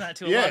Jets have done that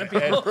to a lot yeah, of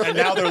people. and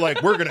now they're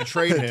like, we're gonna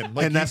trade him.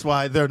 Like and that's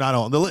why they're not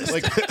on the list.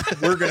 like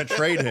we're gonna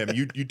trade him.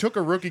 You took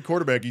a rookie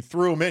quarterback, you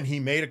threw him in, he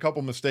made a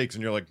couple mistakes,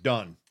 and you're like,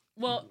 done.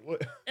 Well,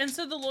 and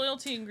so the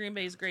loyalty in Green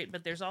Bay is great,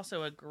 but there's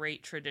also a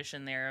great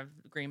tradition there of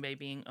Green Bay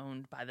being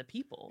owned by the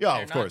people. Yeah,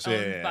 They're of not course. Yeah,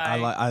 owned yeah, yeah.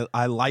 by-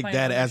 I like by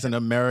that as an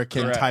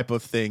American Correct. type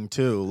of thing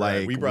too. Like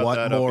Right, we brought what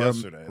that more? up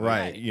yesterday.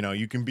 Right. You know,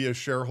 you can be a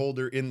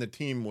shareholder in the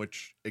team,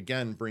 which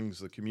again brings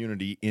the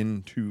community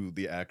into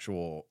the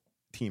actual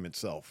team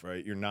itself,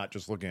 right? You're not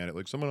just looking at it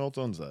like someone else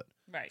owns that.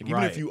 Right. Like,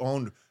 even if you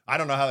owned, I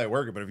don't know how they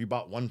work it, but if you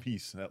bought one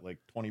piece at like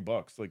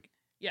 $20, like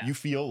Yeah. You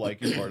feel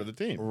like you're part of the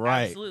team.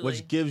 Right. Absolutely.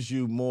 Which gives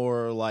you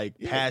more like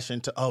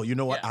passion to, oh, you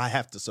know what? Yeah. I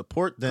have to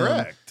support them.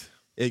 Correct.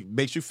 It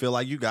makes you feel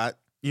like you got,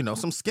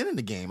 some skin in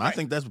the game. I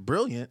think that's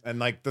brilliant. And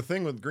like the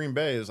thing with Green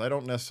Bay is I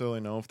don't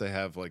necessarily know if they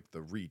have like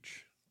the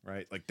reach,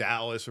 right? Like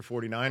Dallas or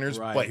 49ers.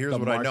 Right. But here's The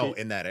what I know.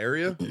 market. In that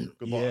area, good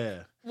luck. Yeah.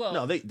 Well,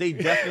 No, they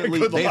definitely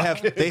Good they luck.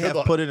 have Good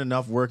luck. put in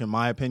enough work, in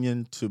my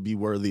opinion, to be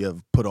worthy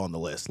of put on the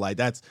list. Like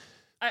that's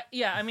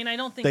I mean, I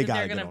don't think They that they're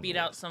gotta going get to on beat the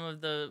out list. some of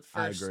the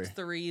I first agree.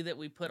 3 that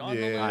we put on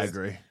the Yeah. list. I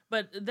agree.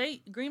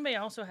 But Green Bay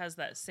also has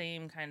that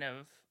same kind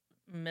of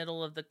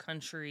middle of the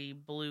country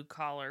blue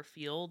collar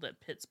feel that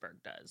Pittsburgh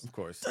does. Of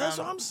course. That's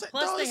what I'm saying.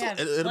 plus No, they it's- have-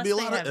 it'll plus be a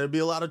they lot have- of it'll be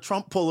a lot of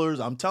Trump pullers.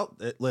 I'm telling.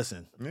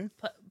 Listen,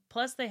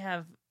 Plus, they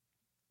have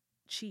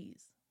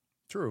cheese.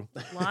 True.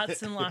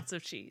 Lots and lots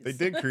of cheese. They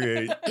did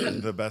create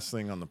the best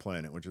thing on the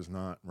planet, which is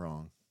not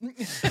wrong.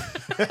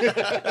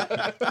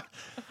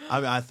 I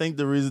mean, I think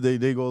the reason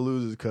they go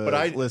lose is because But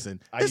I it's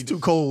need too to-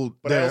 cold.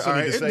 But I there, also all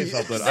need right? to say It-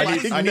 something.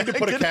 it's I need to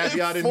put a negative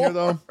caveat in here, 4.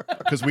 though,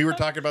 because we were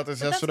talking about this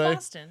But that's yesterday.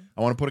 Boston.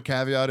 I want to put a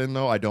caveat in,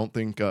 though. I don't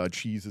think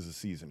cheese is a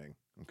seasoning.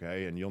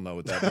 Okay, and you'll know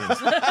what that means.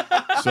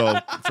 So,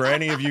 for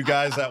any of you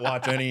guys that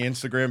watch any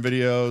Instagram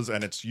videos,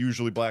 and it's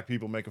usually black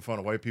people making fun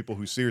of white people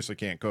who seriously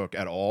can't cook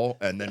at all,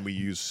 and then we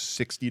use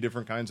 60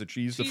 different kinds of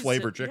cheese to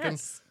flavor chicken.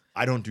 Yes.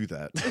 I don't do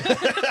that.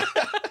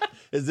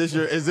 Is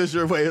this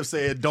your way of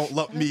saying don't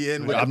lump me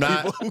in with I'm the not,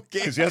 people who can't?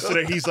 because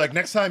yesterday he's like,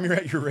 next time you're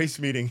at your race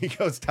meeting, he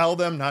goes, tell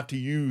them not to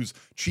use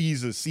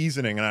cheese as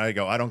seasoning, and I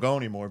go, I don't go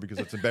anymore because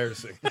it's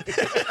embarrassing.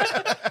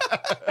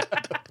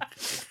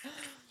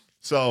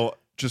 So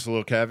just a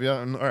little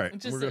caveat, and all right,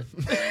 Just we're a-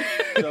 good.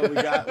 So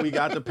we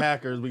got the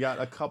Packers. We got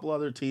a couple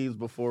other teams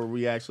before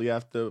we actually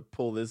have to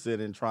pull this in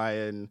and try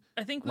and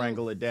I think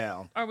wrangle it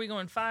down. Are we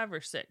going 5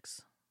 or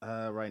 6?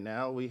 Right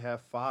now we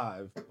have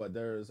 5, but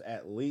there's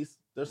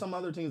some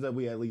other teams that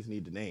we at least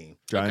need to name,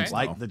 Giants,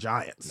 like no. the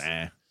Giants.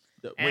 Nah.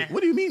 Wait, what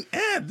do you mean?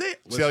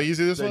 See how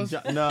easy this was?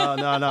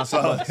 No.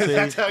 So, see,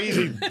 That's how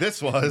easy this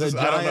was. the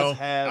I don't know. Giants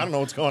have- I don't know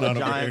what's going the on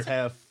over Giants here.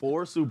 have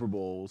 4 Super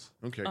Bowls,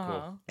 Okay, Uh-huh.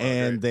 cool.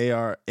 and they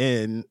are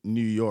in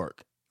New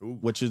York, Ooh.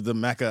 which is the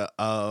mecca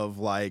of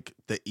like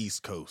the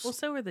East Coast. Well,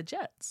 so are the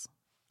Jets.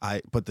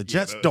 But the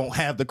Jets but- don't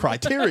have the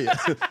criteria.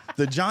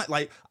 The Giants,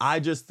 I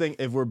just think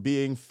if we're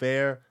being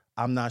fair,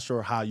 I'm not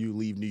sure how you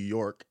leave New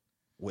York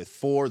with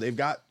 4. They've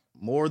got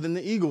more than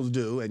the Eagles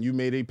do, and you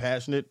made a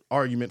passionate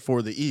argument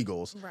for the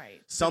Eagles.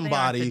 Right.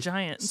 Somebody, the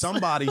Giants.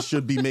 somebody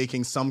should be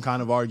making some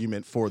kind of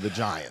argument for the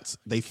Giants.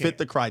 They fit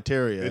the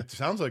criteria. It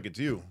sounds like it's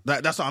you.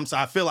 That's what I'm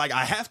saying. I feel like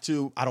I have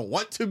to. I don't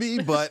want to be,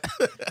 but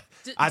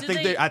Do- I do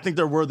think they- I think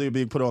they're worthy of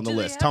being put on the do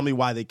they list. have- Tell me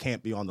why they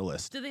can't be on the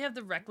list. Do they have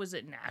the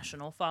requisite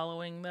national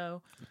following,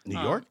 though? New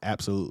York,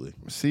 absolutely.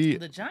 See,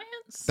 The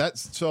Giants?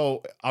 that's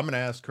so. I'm going to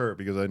ask Kurt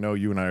because I know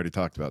you and I already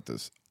talked about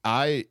this.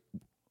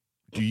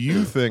 Do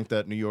you think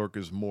that New York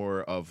is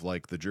more of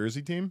like the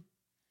Jersey team,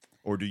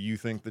 or do you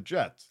think the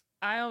Jets?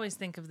 I always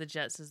think of the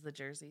Jets as the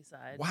Jersey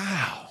side.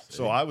 Wow.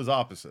 So I was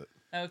opposite,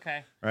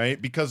 Okay.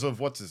 right? Because of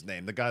what's his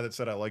name, the guy that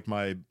said I like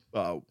my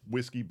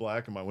whiskey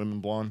black and my women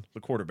blonde, the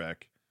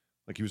quarterback.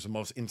 Like he was the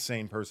most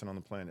insane person on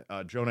the planet,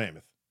 Joe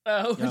Namath,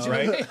 Oh,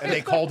 right? And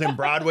they called him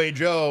Broadway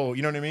Joe.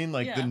 You know what I mean?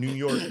 Like the Yeah. New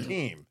York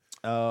team.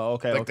 Oh,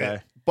 okay, Like okay.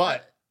 that.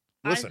 But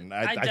I- listen,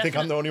 I I think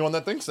I'm the only one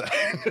that thinks that.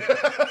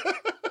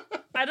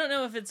 I don't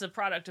know if it's a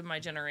product of my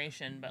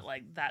generation, but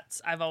like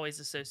I've always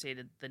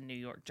associated the New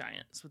York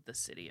Giants with the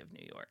city of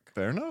New York.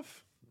 Fair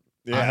enough.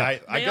 Yeah, I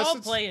They guess all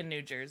it's, play in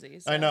New Jersey.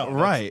 So, I know,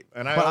 Right.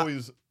 And I But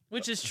always.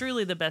 which is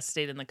truly the best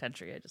state in the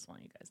country. I just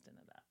want you guys to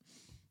know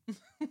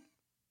that.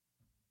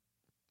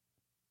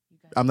 You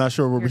guys- I'm not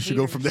sure where we Your should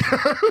go from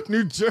there.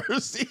 New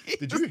Jersey.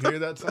 Did you hear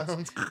that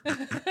sound?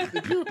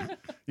 Did you?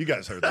 You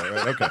guys heard that,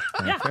 right? Okay.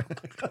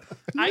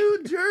 Yeah,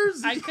 New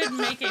Jersey. I could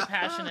make a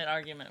passionate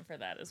argument for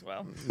that as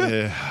well.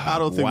 Yeah. I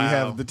don't think we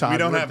have the time We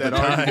don't to have break the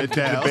that time argument to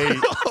down.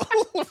 debate.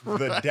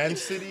 The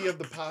density of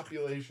the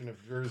population of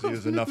Jersey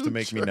is enough to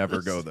make me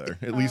never go there.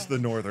 At least the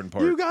northern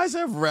part. You guys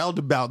have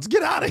roundabouts.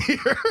 Get out of here.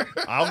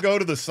 I'll go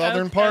to the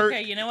southern Okay, part.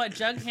 Okay, you know what?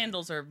 Jug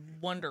handles are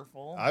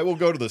wonderful. I will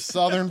go to the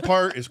southern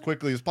part as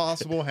quickly as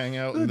possible, hang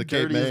out in the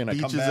Cape dirtiest May, and I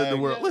come beaches back. in the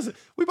world. Listen,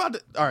 we about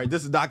to. All right,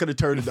 this is not going to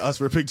turn into us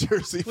ripping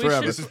Jersey We forever.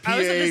 should- This is I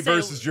was gonna PA say-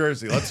 versus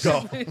Jersey. Let's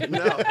go.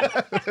 No.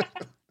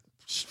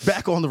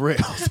 Back on the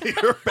rails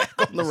here.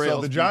 Back on the rails.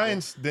 So the people.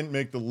 Giants didn't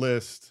make the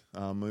list,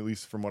 at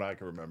least from what I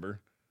can remember.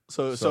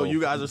 So you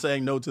guys are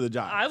saying no to the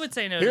Giants. I would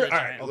say no Here, to the all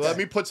right, Giants. let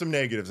me put some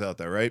negatives out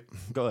there, right?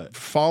 Go ahead.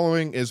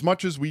 Following, as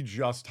much as we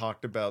just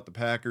talked about the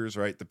Packers,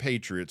 right, the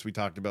Patriots, we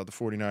talked about the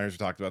 49ers, we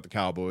talked about the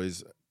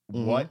Cowboys.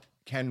 What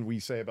can we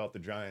say about the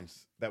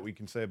Giants that we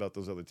can say about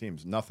those other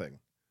teams? Nothing.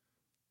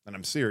 And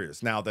I'm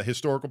serious. Now, the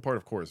historical part,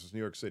 of course, is New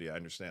York City. I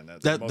understand that.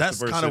 It's the most That's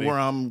diverse kind of city. where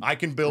I'm. I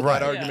can build Right.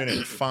 that argument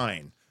and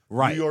fine.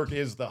 Right. New York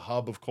is the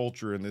hub of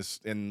culture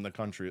in the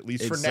country, at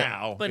least for Exact-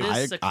 now. But I-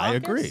 is I Secaucus?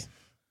 agree.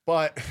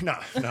 But no.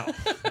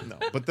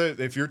 But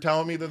if you're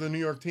telling me they're the New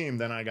York team,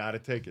 then I got to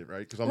take it,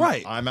 right? Because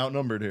Right. I'm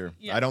outnumbered here.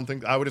 Yeah. I don't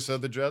think I would have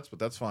said the Jets, but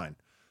that's fine.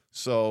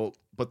 So,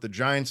 but the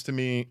Giants to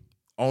me,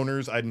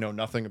 owners, I know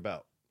nothing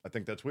about. I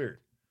think that's weird,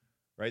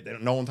 right?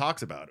 No one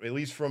talks about it. At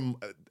least from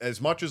as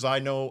much as I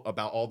know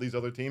about all these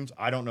other teams,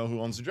 I don't know who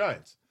owns the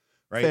Giants.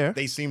 Right? Fair.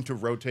 They seem to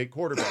rotate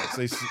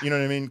quarterbacks. You know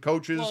what I mean?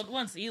 Coaches. Well,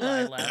 once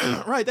Eli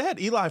left. Right, they had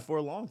Eli for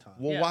a long time.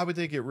 Well, Yeah. why would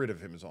they get rid of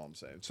him is all I'm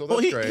saying. So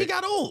that's Well, great. he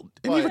got old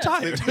and But- he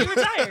retired. He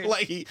retired.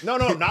 like No,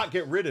 not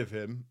get rid of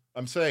him.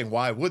 I'm saying,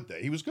 why would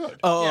they? He was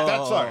good. Oh,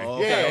 That's sorry.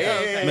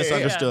 okay, Yeah.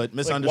 misunderstood. Yeah.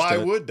 Misunderstood. Like,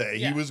 why would they?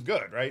 Yeah. He was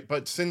good, right?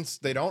 But since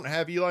they don't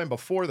have Eli and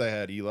before they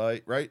had Eli,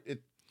 right?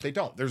 They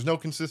don't. There's no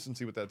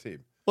consistency with that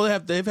team. Well,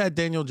 they've had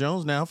Daniel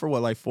Jones now for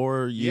what, like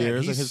 4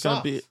 years, he and he's gonna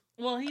sucks. be.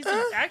 Well, he's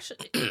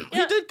actually. He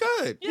Yeah, did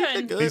good. Yeah, he did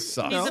and good. he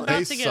sucks. he's No, about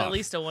they to get suck. at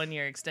least a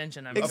 1-year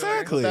extension. I'm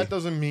Exactly. But that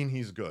doesn't mean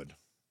he's good.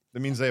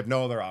 That means they have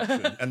no other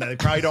option, and they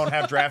probably don't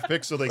have draft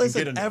picks, so they can Listen,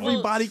 get into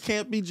everybody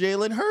can't be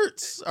Jalen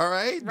Hurts. All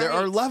right, there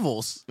are Right.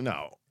 levels.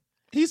 No.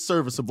 He's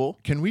serviceable.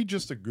 Can we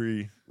just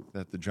agree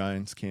that the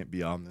Giants can't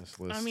be on this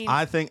list? I mean,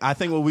 I think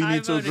what we I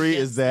need to vote agree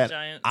against is the that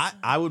Giants.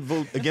 I would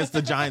vote against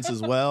the Giants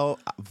as well.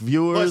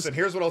 Viewers, Listen,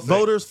 here's what I'll say.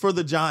 voters for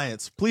the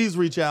Giants, please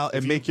reach out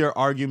and make your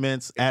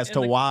arguments as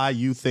to why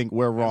you think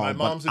we're wrong. My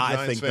mom's but a I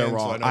Giants think fan, they're so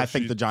wrong. know I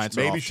think she- the Giants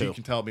are maybe off she too.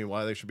 can tell me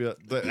why they should be.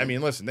 I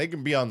mean, listen, they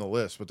can be on the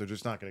list, but they're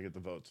just not going to get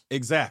the votes.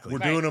 Exactly.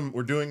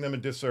 We're doing them a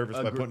disservice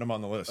by Agree- putting them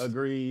on the list.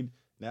 Agreed.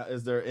 Now,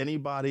 is there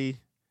anybody?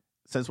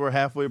 Since we're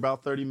halfway,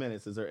 about 30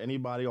 minutes, is there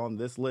anybody on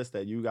this list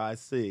that you guys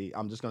see?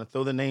 I'm just going to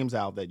throw the names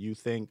out that you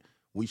think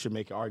we should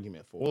make an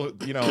argument for. Well,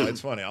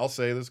 it's funny. I'll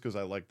say this because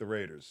I like the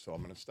Raiders, so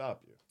I'm going to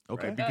stop you.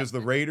 Okay. right? Because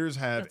the Raiders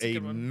have That's a a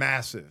good one.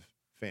 massive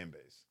fan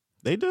base.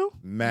 They do.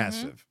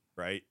 Massive,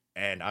 right?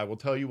 And I will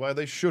tell you why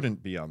they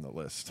shouldn't be on the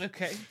list.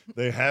 Okay.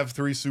 They have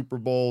 3 Super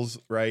Bowls,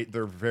 right?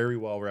 They're very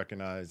well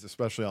recognized,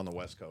 especially on the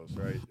West Coast,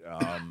 right?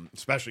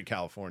 Especially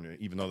California,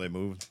 even though they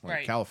moved. Like,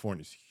 Right.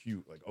 California's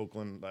huge, like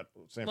Oakland,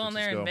 San Well, and Francisco.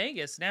 they're in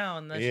Vegas now,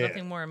 and there's Yeah.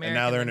 nothing more And American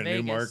now they're in than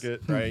a new Vegas.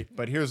 market, right?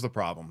 But here's the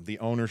problem: the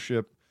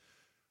ownership.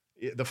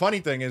 The funny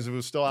thing is, it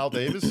was still Al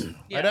Davis.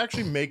 Yeah. I'd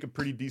actually make a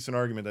pretty decent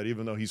argument that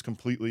even though he's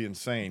completely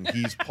insane,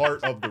 he's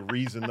part of the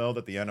reason, though,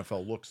 that the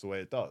NFL looks the way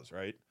it does,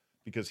 right?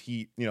 Because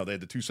they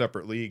had the 2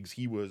 separate leagues.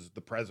 He was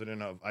the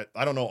president of,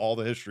 I don't know all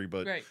the history,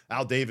 but Right.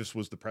 Al Davis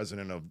was the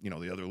president of,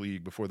 the other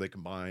league before they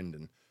combined.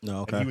 And,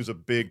 No, and he was a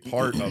big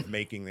part of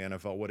making the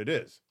NFL what it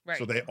is. Right.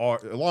 So they are,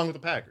 along with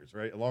the Packers,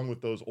 right? Along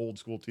with those old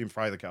school teams,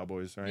 probably the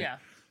Cowboys, right? Yeah.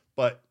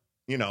 But,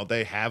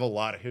 they have a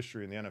lot of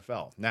history in the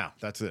NFL. Now,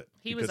 that's it.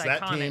 He was Because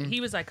that iconic. team-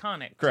 He was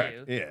iconic,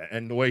 Correct. too. Yeah,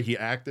 and the way he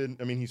acted,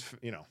 I mean, he's,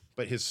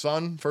 but his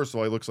son, first of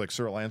all, he looks like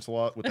Sir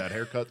Lancelot with that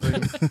haircut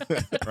thing,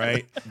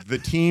 right? The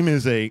team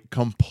is a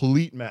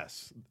complete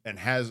mess and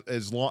has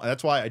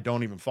that's why I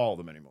don't even follow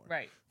them anymore.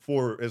 Right.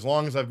 For as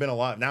long as I've been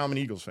alive. Now I'm an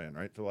Eagles fan,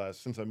 right?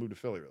 Since I moved to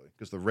Philly, really.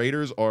 Because the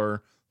Raiders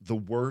are the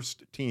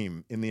worst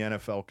team in the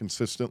NFL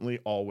consistently,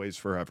 always,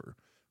 forever.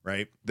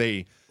 Right?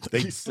 They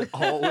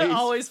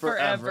Always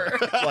forever.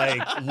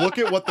 like look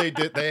at what they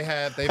did. They've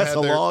That's had a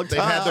long they've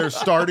had time. their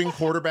starting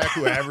quarterback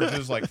who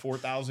averages like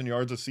 4,000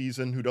 yards a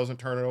season, who doesn't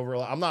turn it over a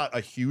lot. I'm not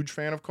a huge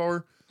fan of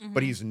Carr,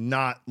 but he's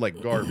not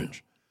like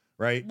garbage,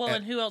 right? Well,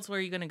 and who else were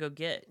you going to go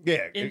get?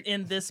 Yeah,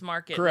 In this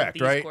market. correct,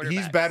 with these right?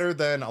 He's quarterbacks? better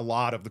than a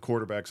lot of the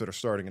quarterbacks that are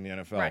starting in the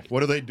NFL. Right.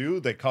 What do?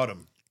 They cut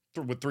him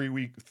with 3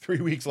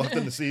 weeks left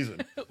in the season.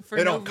 For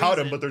They no don't cut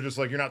him, reason. but they're just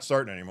like, you're not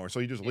starting anymore. So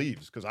he just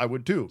leaves because I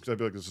would too. Because I'd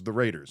be like, this is the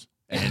Raiders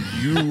and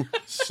you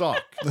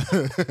suck.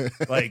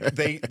 Like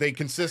they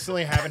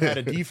consistently haven't had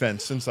a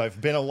defense since I've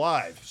been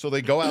alive. So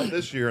they go out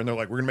this year and they're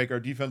like, we're gonna make our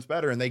defense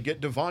better, and they get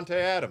Devontae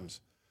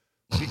Adams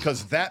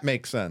because that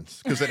makes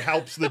sense because it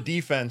helps the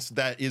defense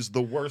that is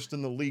the worst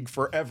in the league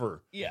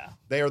forever. Yeah.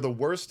 They are the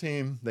worst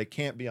team. They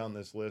can't be on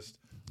this list.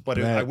 But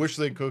Man. I wish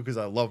they could because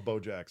I love Bo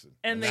Jackson.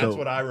 And And that's they-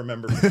 what I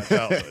remember from my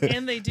childhood.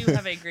 And they do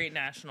have a great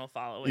national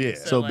following. Yeah.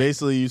 So like,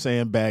 basically, you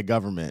saying bad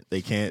government?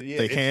 They can't. Yeah,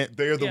 they can't.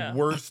 They're the Yeah.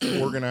 worst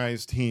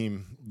organized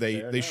team. They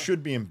enough.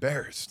 should be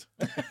embarrassed.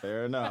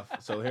 Fair enough.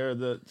 So here are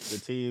the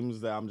teams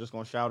that I'm just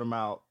gonna shout them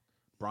out: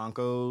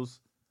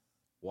 Broncos,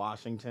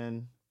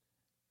 Washington.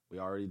 We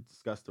already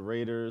discussed the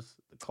Raiders,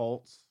 the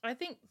Colts. I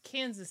think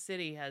Kansas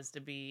City has to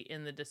be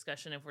in the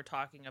discussion if we're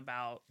talking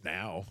about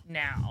Now.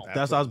 now.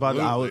 That's what I was about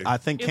to. Absolutely. I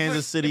think If we're-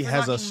 Kansas City if we're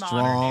has a talking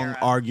modern strong era.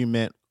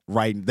 argument.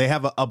 Right, they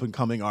have an up and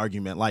coming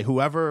argument. Like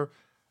whoever,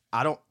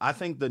 I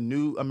think the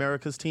new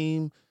America's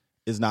team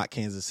is not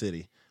Kansas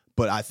City,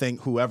 but I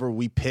think whoever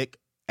we pick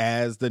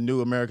as the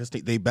new America's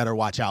team, they better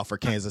watch out for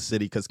Kansas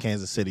City because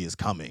Kansas City is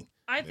coming.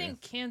 I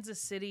think Kansas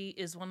City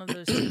is one of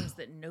those teams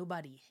that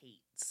nobody hates.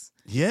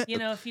 Yeah, You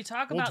know, if you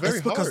talk Well, about it's very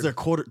it's because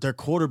hard. their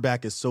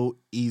quarterback is so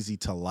easy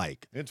to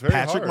like. It's very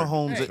Patrick hard.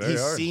 Mahomes, It's very he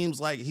hard. seems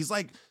like he's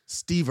like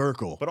Steve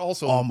Urkel, But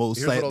also, almost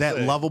here's like what I'll that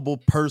say. lovable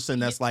person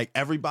that's like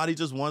everybody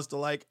just wants to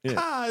like.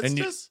 Yeah. It's And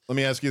just let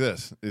me ask you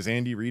this: is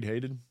Andy Reid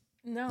hated?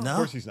 no, No. Of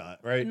course he's not,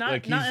 right?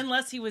 not he's-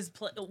 unless he was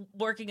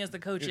working as the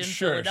coach in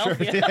sure,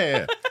 Philadelphia.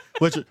 yeah.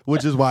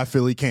 which is why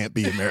Philly can't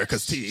be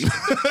America's team.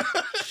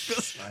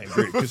 I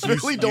agree. Because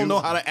really don't know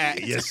how to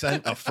act. You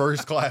sent a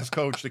first-class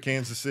coach to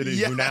Kansas City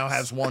who now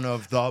has one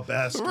of the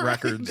best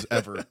records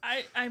ever.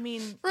 I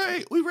mean,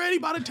 Right, we ready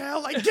by the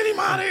tail. Like, get him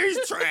out of here.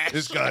 He's trash.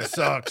 This guy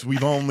sucks.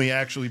 We've only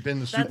actually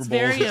been to Super that's Bowls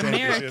very and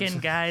championships. American,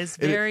 guys.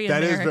 That Very is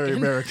American. very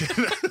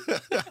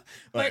American.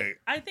 But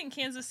I think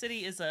Kansas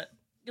City is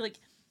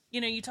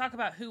you talk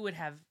about who would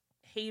have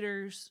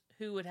haters,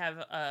 who would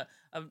have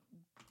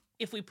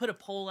if we put a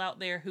poll out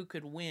there, who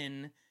could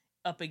win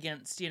up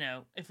against,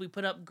 if we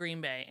put up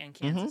Green Bay and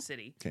Kansas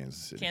City.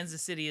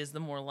 Kansas City is the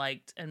more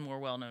liked and more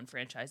well-known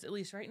franchise, at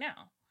least right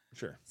now.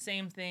 Sure.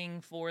 Same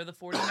thing for the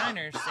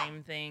 49ers.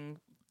 Same thing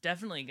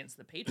definitely against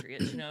the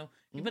Patriots.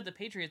 You put the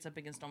Patriots up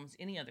against almost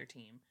any other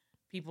team,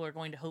 people are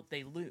going to hope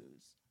they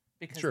lose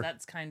because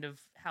that's kind of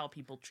how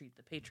people treat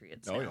the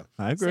Patriots now. Yeah.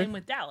 I agree. Same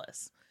with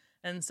Dallas.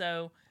 And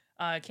so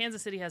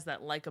Kansas City has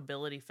that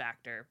likability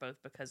factor, both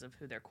because of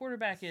who their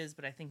quarterback is,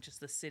 but I think just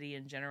the city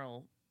in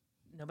general,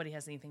 nobody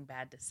has anything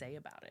bad to say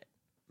about it.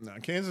 No,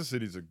 Kansas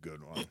City's a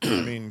good one.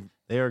 I mean,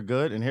 They are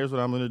good, and here's what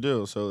I'm going to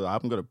do. So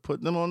I'm going to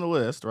put them on the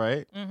list,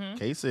 right?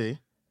 KC.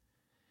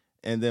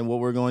 And then what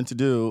we're going to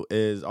do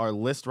is our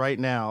list right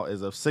now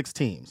is of 6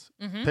 teams.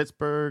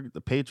 Pittsburgh,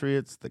 the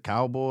Patriots, the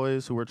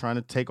Cowboys, who we're trying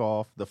to take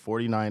off, the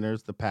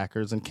 49ers, the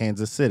Packers, and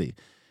Kansas City.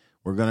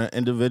 We're going to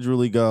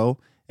individually go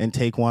and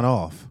take one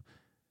off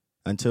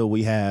until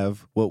we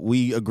have what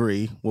we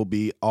agree will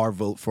be our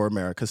vote for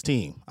America's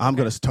team. I'm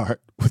going to start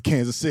with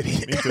Kansas City.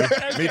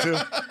 me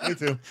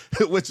too.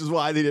 Which is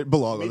why they didn't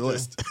belong on the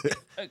list.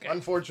 Okay.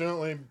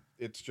 Unfortunately,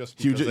 it's just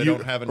because they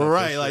don't have enough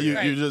right, history.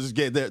 like you just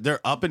get they're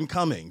up and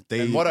coming.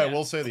 And what I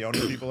will say, the only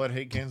people that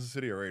hate Kansas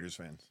City are Raiders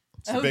fans.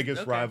 It's the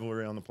biggest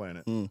rivalry on the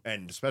planet,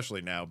 and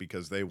especially now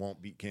because they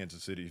won't beat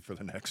Kansas City for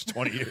the next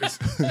 20 years.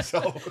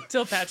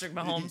 Till Patrick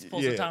Mahomes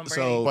pulls a Tom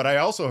Brady. so- But I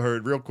also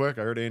heard, real quick,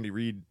 I heard Andy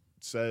Reid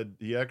said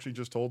he actually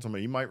just told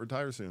somebody he might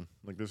retire soon,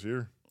 like this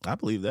year, I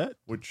believe that.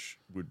 which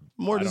would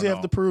More I does don't he have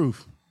know. to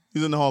prove?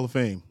 He's in the Hall of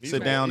Fame.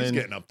 Sit down he's and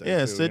getting up there, yeah,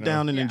 too, sit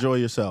down and Yeah. enjoy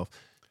yourself.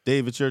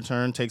 Dave, it's your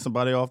turn. Take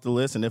somebody off the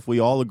list, and if we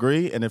all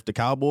agree, and if the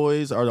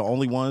Cowboys are the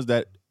only ones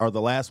that are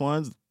the last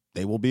ones,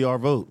 they will be our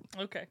vote.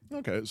 Okay.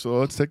 Okay, so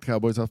let's take the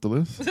Cowboys off the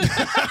list.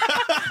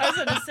 I was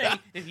going to say,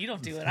 if you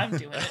don't do it, I'm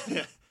doing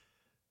it.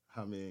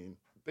 I mean,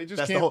 They just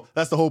that's can't.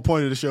 that's the whole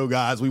point of the show,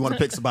 guys. We want to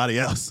pick somebody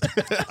else.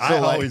 I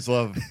like- always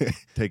love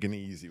taking the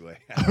easy way.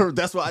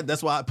 that's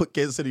why I put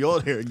Kansas City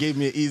on here. It gave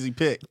me an easy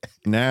pick.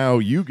 Now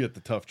you get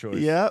the tough choice.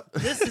 Yep.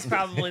 This is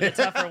probably the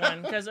tougher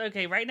one because,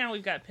 right now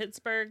we've got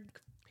Pittsburgh,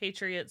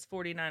 Patriots,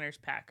 49ers,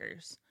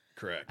 Packers.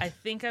 Correct. I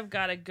think I've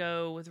got to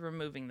go with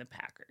removing the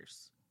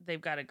Packers.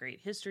 They've got a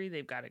great history.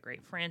 They've got a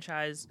great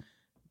franchise,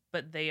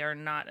 but they are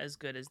not as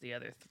good as the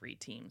other 3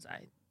 teams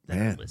that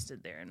are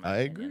listed there. In my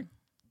opinion.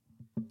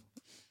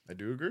 I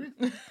do agree.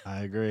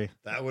 I agree.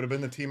 That would have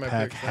been the team I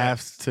Pack picked.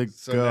 has to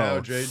So go. now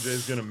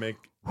JJ's gonna make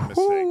a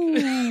mistake.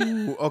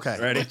 Ooh, okay.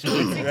 Ready?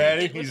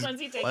 Ready? Which one's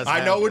he taking? Let's-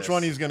 I know have which this.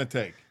 one he's gonna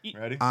take.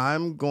 Ready?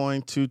 I'm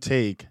going to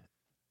take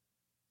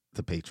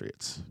the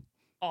Patriots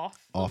Off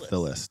off the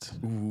list.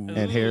 Ooh.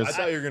 And here's I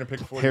thought you were gonna pick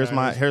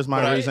 49ers. here's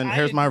my but I- reason. I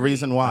Here's my agree.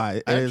 reason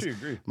why. I Is actually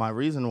agree. my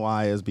reason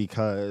why is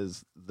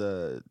because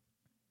and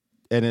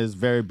it is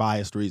very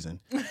biased reason.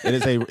 It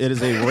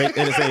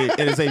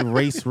is a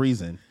race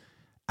reason.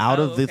 Out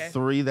Oh, of the okay.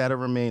 3 that are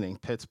remaining,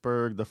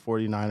 Pittsburgh, the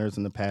 49ers,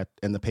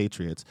 and the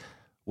Patriots,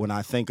 when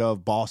I think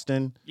of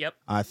Boston, Yep.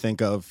 I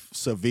think of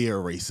severe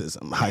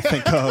racism. I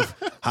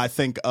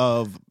think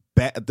of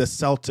the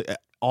Celtic,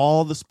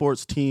 all the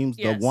sports teams.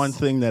 Yes. The one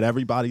thing that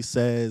everybody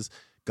says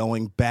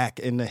going back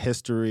into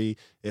history,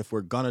 if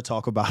we're gonna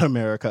talk about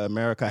America,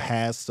 America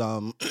has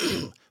some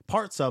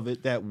parts of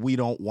it that we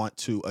don't want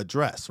to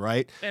address.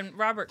 Right? And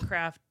Robert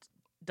Kraft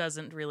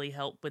doesn't really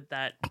help with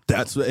that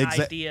That's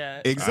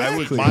idea.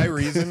 exactly. My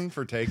reason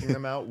for taking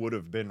them out would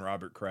have been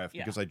Robert Kraft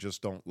Yeah. because I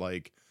just don't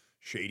like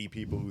shady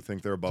people who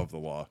think they're above the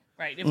law.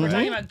 Right. If we're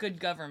talking about good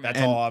government. That's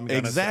all I'm gonna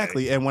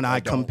exactly. say. And when I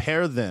don't.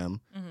 compare them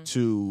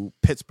to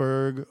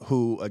Pittsburgh,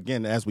 who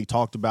again, as we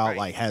talked about, Right.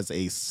 like has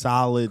a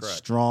solid, Correct.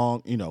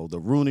 strong, the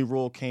Rooney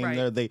Rule came Right.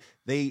 there.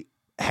 They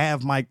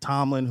have Mike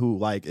Tomlin, who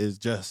like is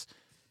just,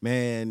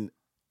 man,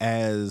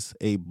 as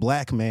a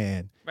black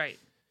man, Right.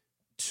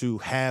 to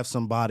have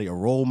somebody, a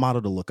role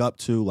model to look up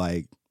to,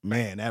 like,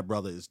 man, that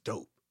brother is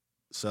dope.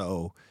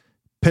 So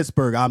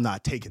Pittsburgh, I'm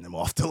not taking them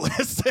off the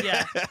list.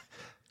 Yeah.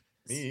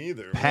 Me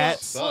either.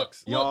 Pats, Well,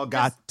 sucks. Well, y'all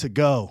got to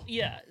go.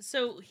 Yeah.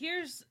 So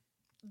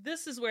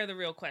this is where the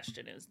real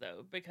question is,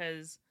 though,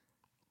 because,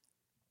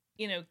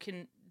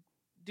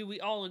 do we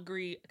all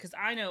agree? Because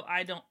I know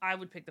I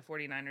would pick the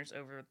 49ers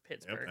over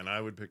Pittsburgh. Yep, and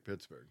I would pick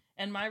Pittsburgh.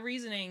 And my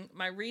reasoning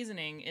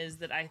is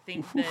that I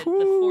think that the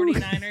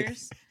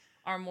 49ers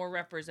are more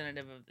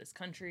representative of this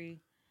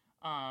country.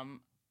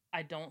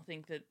 I don't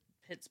think that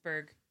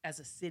Pittsburgh as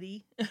a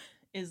city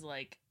is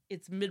like,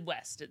 it's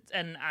Midwest.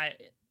 And I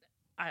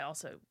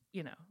also,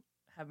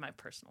 have my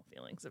personal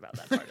feelings about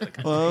that part of the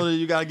country. Well,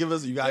 you gotta give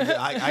us.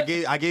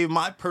 I gave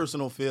my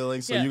personal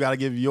feelings, so Yeah. you gotta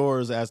give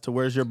yours as to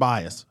where's your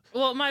bias.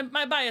 Well, my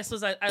bias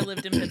was I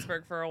lived in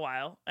Pittsburgh for a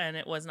while, and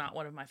it was not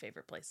one of my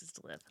favorite places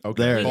to live.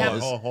 Okay, There it hold on,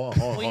 is. hold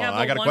on. We have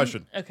I got a one-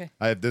 question. Okay.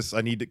 I have this.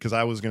 I need to, because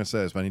I was going to say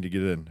this, but I need to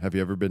get it in. Have you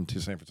ever been to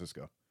San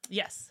Francisco?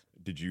 Yes,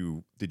 Did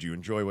you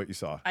enjoy what you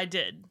saw? I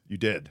did. You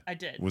did. I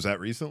did. Was that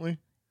recently?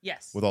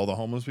 Yes. With all the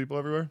homeless people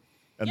everywhere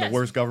and Yes. the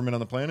worst government on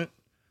the planet?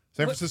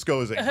 San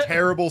Francisco is a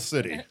terrible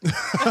city.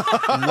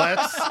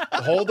 Let's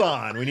hold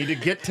on. We need to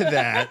get to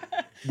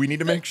that. We need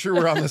to make sure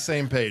we're on the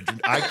same page.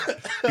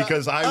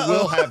 Because I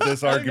will have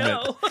this argument.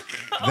 No.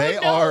 They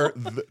are.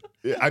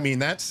 I mean,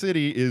 that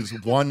city is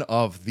one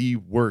of the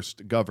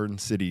worst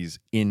governed cities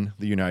in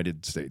the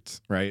United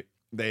States. Right?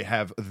 They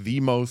have the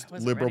most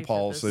wasn't liberal ready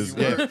for this. policies.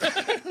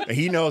 Yeah.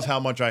 He knows how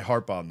much I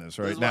harp on this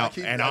right now,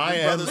 and I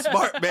am brother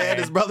smart, man.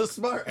 His brother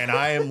smart. and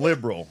I am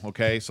liberal,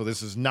 okay? So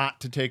this is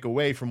not to take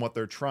away from what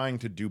they're trying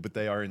to do, but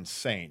they are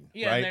insane,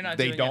 Yeah, right? they're not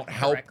They doing don't it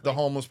help correctly. the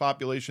homeless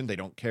population. They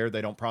don't care.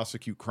 They don't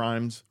prosecute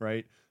crimes,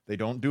 right? They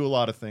don't do a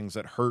lot of things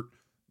that hurt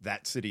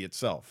that city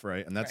itself,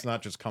 right? And that's Right.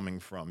 not just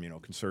coming from,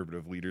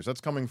 conservative leaders. That's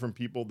coming from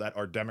people that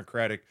are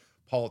Democratic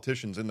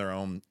politicians in their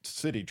own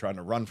city trying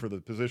to run for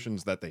the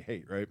positions that they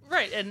hate, right?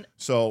 Right, and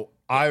So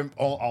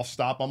I'll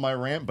stop on my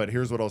rant, but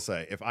here's what I'll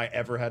say. If I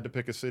ever had to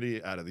pick a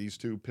city out of these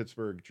two,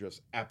 Pittsburgh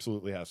just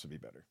absolutely has to be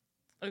better.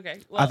 okay.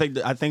 Well,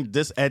 I think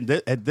this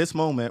at this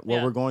moment, what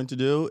Yeah. we're going to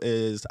do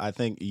is I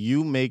think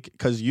you make,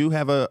 because you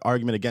have an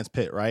argument against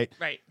Pitt, right?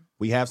 right.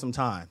 We have some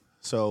time.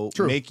 So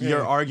True. make Yeah, your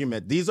yeah.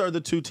 argument. These are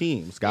the two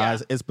teams,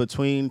 guys. Yeah. It's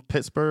between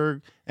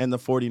Pittsburgh and the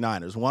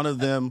 49ers. One of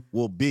them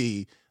will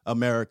be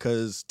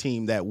America's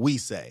team that we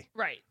say,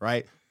 Right.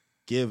 right?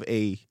 Give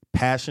a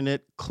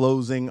passionate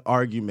closing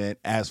argument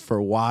as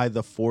for why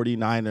the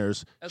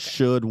 49ers Okay.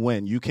 should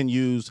win. You can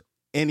use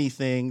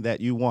anything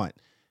that you want.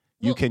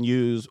 You Well- can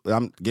use,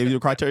 I'm giving you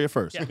the criteria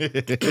first.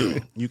 Yeah.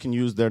 You can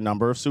use their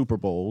number of Super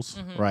Bowls,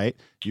 Mhm. right?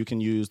 You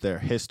can use their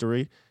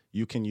history.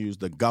 You can use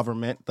the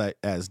government that,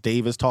 as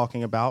Dave is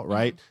talking about,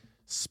 right?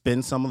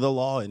 Spin some of the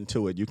law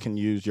into it. You can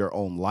use your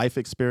own life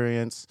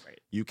experience. Right.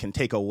 You can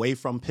take away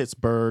from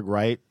Pittsburgh,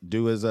 right?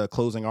 Do as a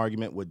closing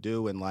argument would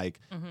do, and like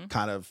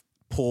kind of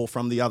pull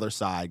from the other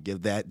side.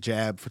 Give that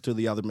jab to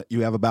the other.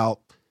 You have about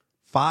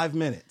 5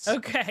 minutes.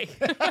 Okay.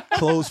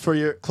 Close for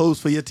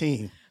your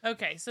team.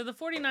 Okay, so the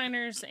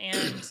 49ers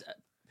and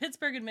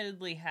Pittsburgh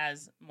admittedly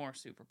has more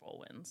Super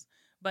Bowl wins,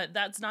 but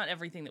that's not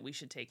everything that we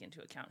should take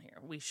into account here.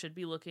 We should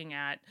be looking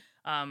at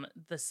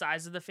the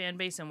size of the fan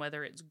base and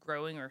whether it's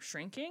growing or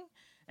shrinking.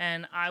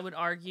 And I would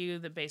argue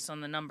that based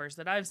on the numbers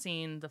that I've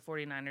seen, the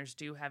 49ers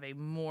do have a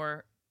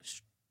more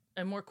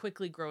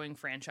quickly growing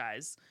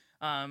franchise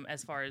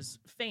as far as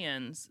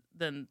fans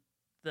than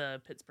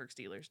the Pittsburgh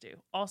Steelers do.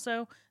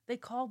 Also, they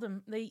call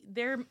them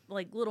their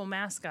like little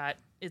mascot.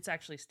 It's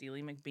actually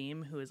Steely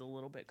McBeam, who is a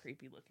little bit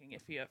creepy looking.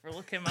 If you ever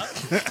look him up,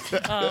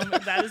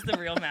 that is the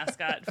real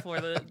mascot for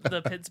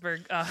the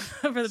Pittsburgh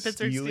for the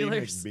Pittsburgh Steely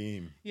Steelers.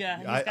 McBeam. Yeah,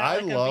 he's I, got, I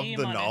like, a love beam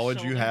the on his knowledge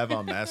you shoulder. have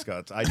on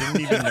mascots. I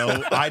didn't even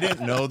know. I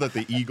didn't know that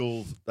the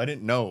Eagles. I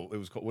didn't know it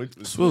was called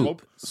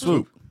Swoop.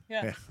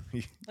 Yeah,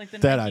 Yeah. like the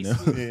That Nike I know.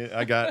 swoop. Yeah,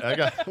 I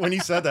got. When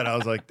you said that, I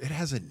was like, it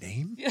has a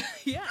name.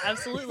 Yeah,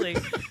 absolutely.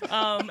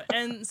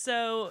 And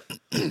so,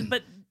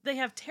 but they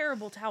have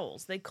terrible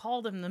towels. They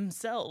call them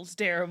themselves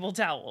terrible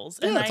towels.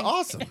 Yeah, and that's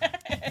awesome.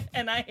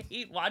 And I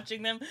hate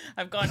watching them.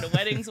 I've gone to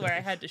weddings where I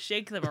had to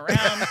shake them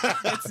around.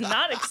 It's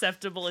not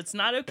acceptable. It's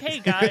not okay,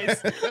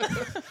 guys.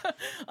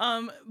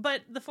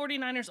 But the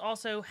 49ers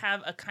also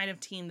have a kind of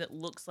team that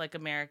looks like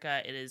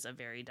America. It is a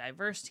very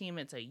diverse team.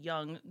 It's a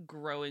young,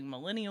 growing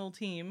millennial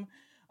team.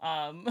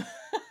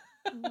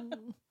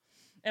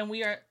 And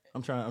we are...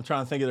 I'm trying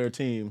to think of their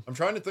team. I'm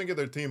trying to think of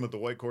their team with the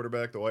white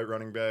quarterback, the white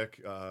running back,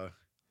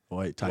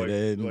 White tight white,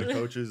 end. white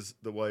coaches,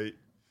 the white.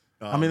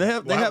 I mean, they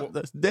have well,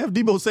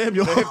 Debo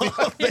Samuel.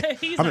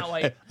 He's I mean, not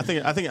white. I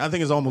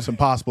think it's almost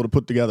impossible to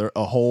put together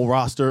a whole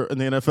roster in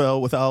the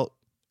NFL without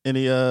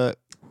any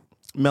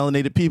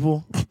melanated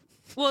people.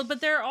 Well,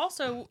 but there are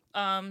also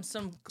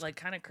some like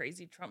kind of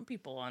crazy Trump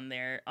people on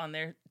their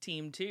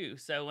team too.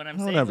 So when I'm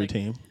Not saying every like,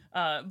 team.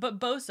 but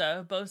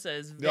Bosa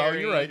is Oh,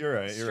 very you're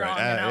right. strong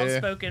Yeah, and yeah.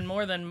 outspoken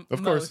more than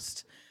Of course.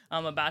 most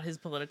about his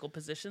political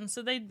position.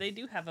 So they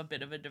do have a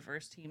bit of a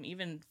diverse team,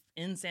 even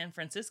in San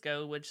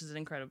Francisco, which is an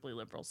incredibly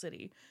liberal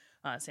city.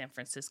 San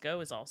Francisco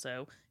is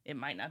also, it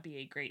might not be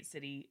a great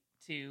city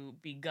to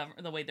be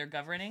the way they're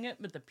governing it,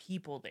 but the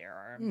people there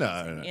are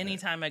amazing. No.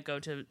 Anytime I go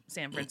to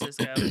San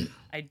Francisco,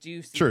 I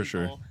do see Sure, people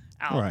sure.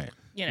 out. Right.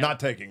 You know, Not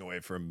taking away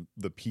from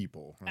the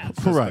people,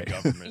 it's just Right. the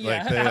government.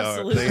 Yeah, Like they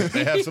absolutely.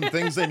 they have some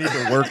things they need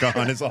to work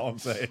on. Is all I'm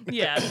saying.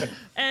 yeah.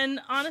 And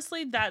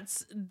honestly,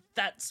 that's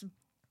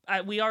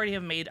we already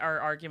have made our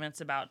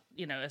arguments about,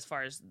 as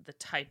far as the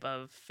type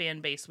of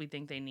fan base we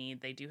think they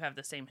need. They do have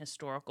the same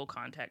historical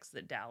context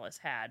that Dallas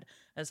had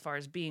as far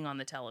as being on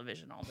the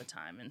television all the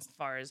time, and as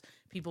far as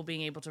people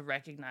being able to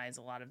recognize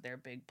a lot of their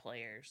big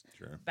players.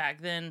 Sure.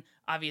 Back then,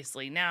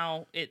 obviously,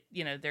 now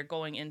they're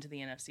going into the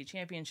NFC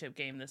Championship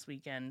game this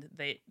weekend.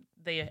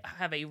 They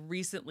have a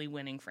recently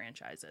winning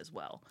franchise as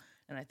well,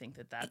 and I think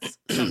that's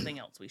something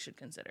else we should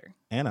consider.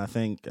 And I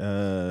think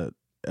a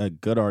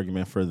good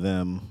argument for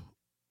them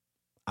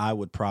I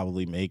would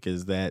probably make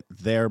is that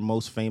their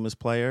most famous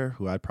player,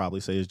 who I'd probably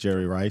say is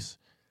Jerry Rice.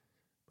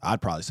 I'd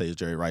probably say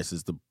Jerry Rice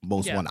is the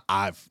most one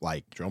I've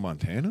like. Joe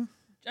Montana?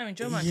 I mean,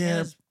 Joe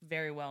Montana's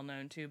very well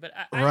known too, but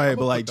right,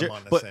 but like them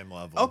on the same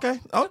level. Okay.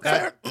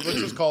 Let's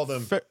just call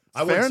them.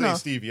 I wouldn't say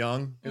Steve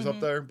Young is up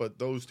there, but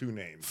those two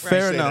names.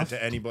 Fair enough. Say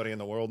that to anybody in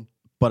the world.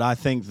 But I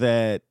think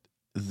that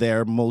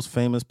their most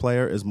famous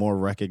player is more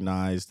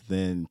recognized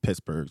than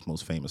Pittsburgh's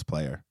most famous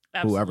player,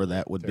 whoever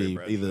that would Terry be.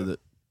 Bradshaw. Either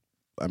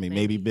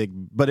maybe big,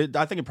 but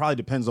I think it probably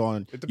depends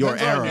on your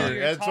era.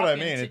 That's what I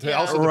mean. It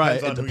also right.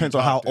 depends It depends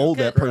on how old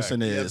that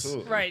person is.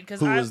 Right, because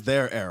who was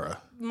their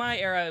era. My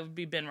era would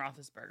be Ben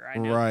Roethlisberger. I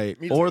know. Right,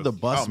 or the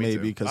bus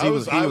maybe because he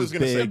was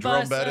going to say big.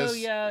 Jerome Bettis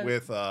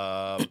with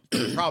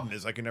the problem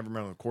is I can never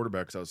remember the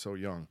quarterback because I was so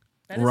young.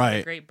 That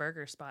is a great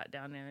burger spot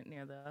down there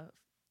near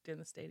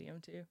the stadium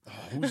too. Oh,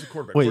 who was the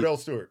quarterback? Wait. Cordell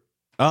Stewart.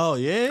 Oh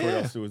yeah,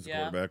 Cordell Stewart was the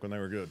quarterback when they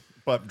were good.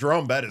 But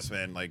Jerome Bettis,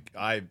 man,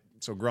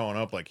 so growing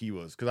up like he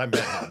was, because I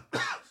met him.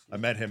 I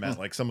met him at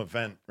like some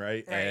event,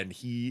 right? And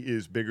he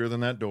is bigger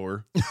than that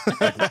door.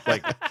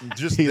 like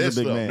just he's this a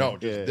big though. man. No,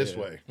 just this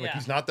way. Like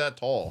he's not that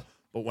tall.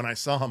 But when I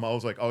saw him, I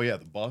was like, oh yeah,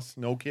 the bus?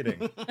 No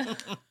kidding.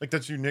 Like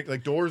that's unique.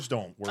 Like doors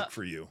don't work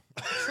for you.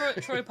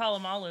 Troy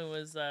Polamalu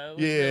was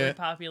really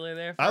popular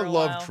there for I a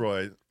love while.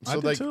 Troy. I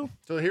do too.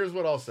 So here's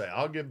what I'll say.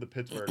 I'll give the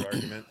Pittsburgh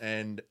argument,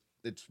 and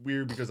it's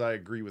weird because I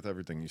agree with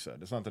everything you said.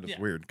 It's not that it's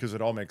weird because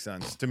it all makes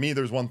sense. To me,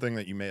 there's one thing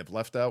that you may have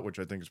left out, which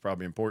I think is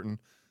probably important.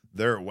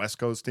 They're a West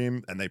Coast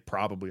team, and they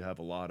probably have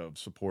a lot of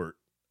support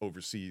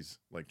overseas,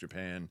 like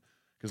Japan,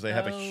 because they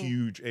have a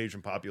huge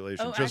Asian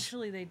population.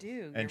 Actually, they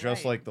do. And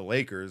just like the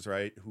Lakers,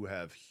 right, who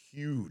have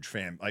huge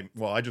fan.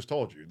 I just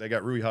told you they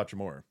got Rui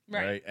Hachimura,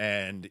 right,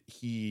 and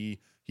he's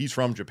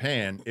from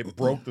Japan. It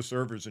broke the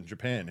servers in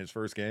Japan his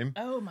first game.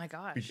 Oh my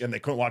gosh! And they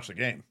couldn't watch the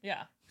game.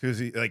 Yeah. Because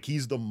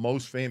he's the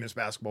most famous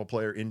basketball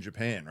player in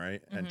Japan,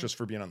 right? And just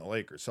for being on the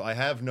Lakers. So I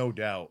have no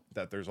doubt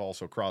that there's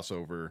also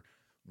crossover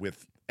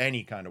with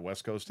any kind of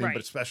West Coast team,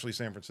 but especially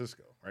San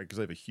Francisco, right? Because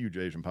they have a huge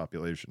Asian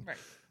population,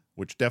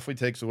 which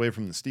definitely takes away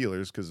from the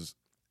Steelers. Because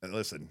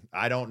listen,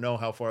 I don't know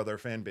how far their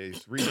fan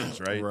base reaches,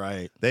 right?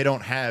 Right. They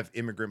don't have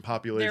immigrant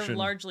population. They're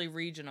largely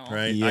regional,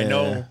 right? Yeah. I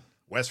know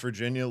West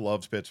Virginia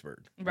loves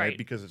Pittsburgh, right?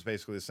 Because it's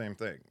basically the same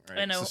thing, right?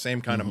 I know. It's the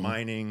same kind of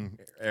mining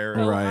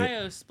area.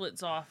 Ohio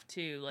splits off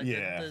too, like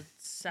the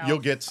south. You'll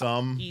get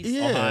some east.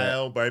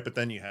 Ohio, right? But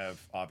then you have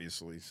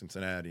obviously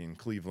Cincinnati and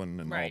Cleveland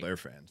and all their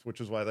fans,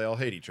 which is why they all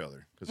hate each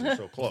other because they're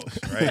so close,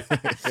 right?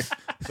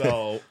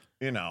 So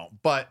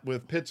but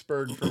with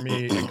Pittsburgh, for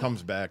me, it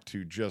comes back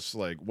to just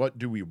like, what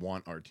do we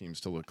want our teams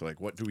to look like?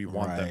 What do we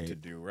want them to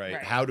do, right?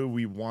 How do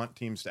we want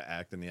teams to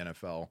act in the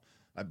NFL?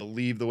 I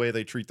believe the way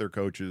they treat their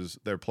coaches,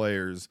 their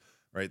players,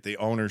 right? The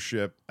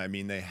ownership. I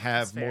mean, they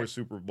have more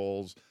Super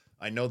Bowls.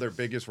 I know their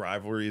biggest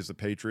rivalry is the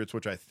Patriots,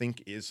 which I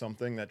think is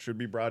something that should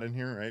be brought in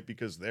here, right?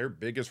 Because their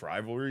biggest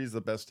rivalry is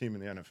the best team in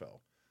the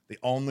NFL. The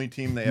only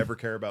team they ever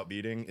care about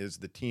beating is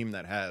the team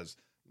that has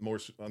more.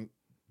 Do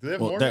they have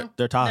more now?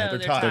 They're tied. No,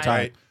 They're tied.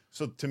 Right?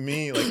 So to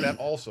me, like that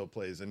also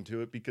plays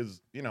into it because,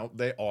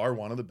 they are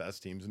one of the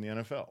best teams in the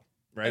NFL,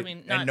 right? I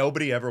mean, and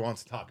nobody ever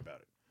wants to talk about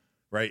it.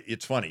 Right,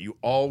 it's funny. You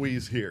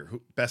always hear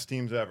best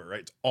teams ever. Right,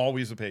 it's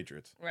always the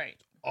Patriots. Right,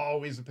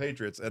 always the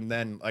Patriots. And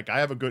then,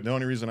 the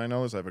only reason I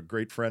know is I have a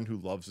great friend who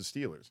loves the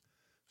Steelers.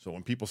 So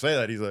when people say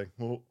that, he's like,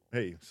 "Well,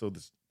 hey,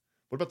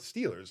 what about the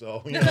Steelers?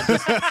 Oh,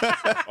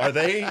 are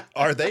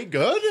they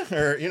good?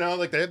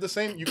 Or they have the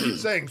same. You keep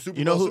saying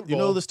Super Bowl. Super Bowl. You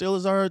know who the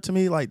Steelers are to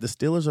me? Like the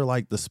Steelers are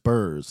like the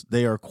Spurs.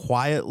 They are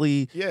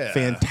quietly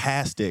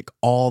fantastic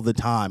all the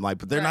time. Like,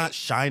 but they're not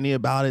shiny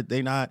about it.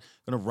 They're not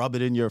gonna rub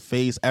it in your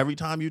face every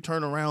time you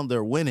turn around.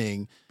 They're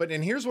winning.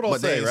 And here's what I'll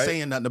say. They ain't right?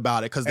 saying nothing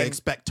about it because they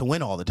expect to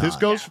win all the time.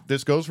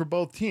 This goes for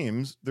both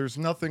teams. There's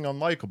nothing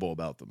unlikable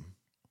about them.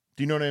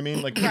 Do you know what I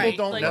mean? Like people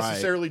don't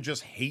necessarily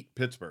just hate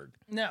Pittsburgh.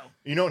 No.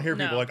 You don't hear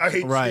people like, I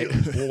hate the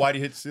Steelers. Well, why do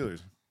you hate the Steelers?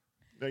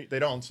 They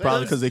don't say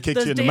probably because they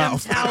kicked you in the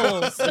mouth.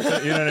 Towels.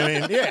 You know what I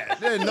mean? Yeah.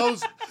 And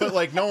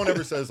but no one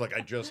ever says like,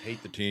 I just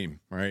hate the team,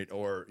 right?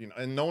 Or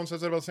and no one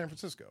says that about San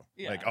Francisco.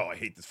 Yeah. Like, oh, I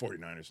hate the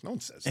 49ers. No one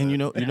says that. And you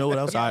know what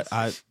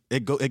else?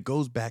 It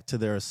goes back to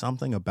there is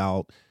something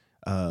about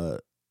the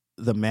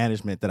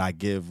management that I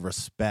give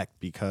respect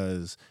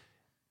because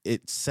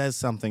it says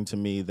something to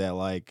me that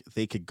like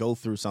they could go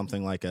through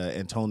something like a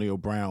Antonio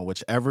Brown,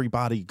 which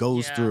everybody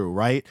goes through,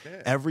 right?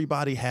 Yeah.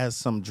 Everybody has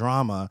some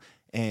drama,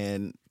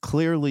 and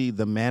clearly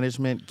the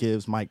management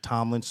gives Mike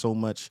Tomlin so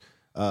much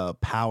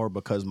power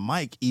because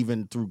Mike,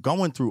 even through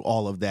going through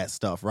all of that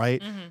stuff,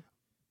 right? Mm-hmm.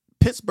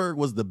 Pittsburgh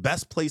was the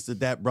best place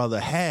that brother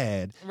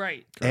had.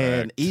 Right.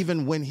 And Correct.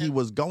 even when he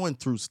was going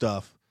through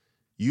stuff,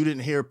 you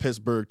didn't hear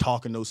Pittsburgh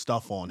talking no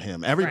stuff on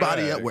him.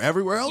 Everybody, Right.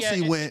 everywhere else Yeah,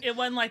 he went. It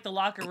wasn't like the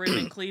locker room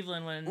in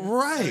Cleveland when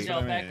Right. Odell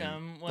I mean,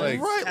 Beckham was like-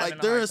 Right, having like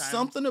a there hard is time.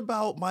 something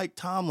about Mike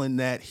Tomlin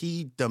that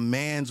he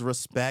demands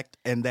respect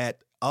and that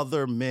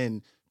other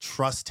men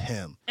trust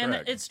him. And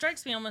Correct. it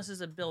strikes me almost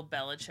as a Bill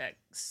Belichick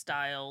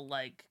style,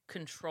 like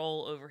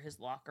control over his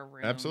locker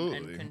room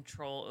Absolutely. and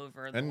control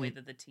over the And- way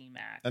that the team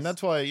acts. And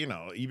that's why,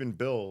 even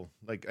Bill,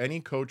 like any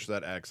coach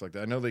that acts like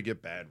that, I know they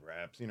get bad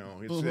raps, and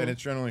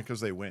it's generally because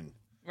they win.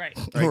 right. Right?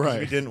 'Cause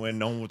Right. If he didn't win,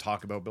 no one would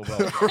talk about Bill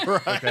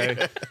Belichick.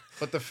 Okay.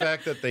 But the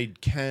fact that they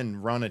can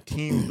run a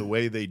team the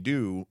way they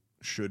do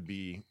should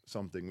be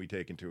something we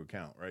take into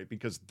account, right?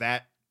 Because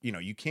that,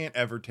 you can't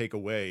ever take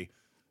away.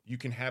 You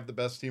can have the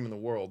best team in the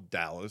world,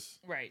 Dallas,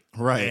 Right.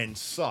 Right. and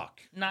suck.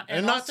 Not and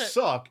and not also,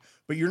 suck,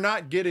 but you're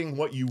not getting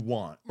what you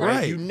want. Right.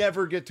 Right. You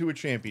never get to a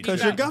championship.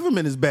 Because your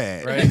government is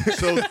bad. Right.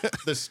 So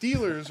the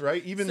Steelers,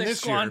 right, even They're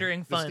this year,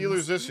 squandering the funds.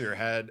 Steelers this year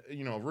had,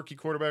 a rookie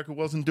quarterback who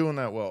wasn't doing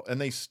that well, and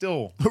they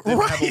still didn't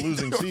have a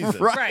losing season.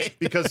 Right.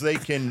 Because they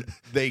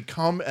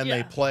come and they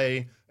Yeah.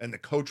 play, and the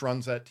coach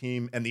runs that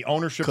team, and the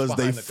ownership Because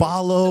they the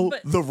follow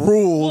But- the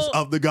rules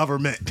well- of the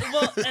government.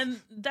 Well,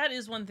 and that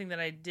is one thing that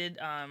I did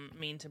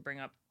mean to bring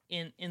up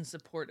in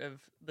support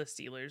of the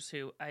Steelers,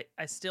 who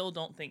I still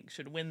don't think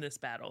should win this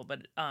battle,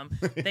 but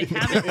they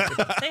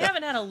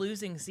haven't had a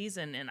losing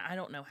season in I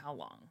don't know how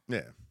long.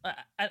 Yeah.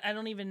 I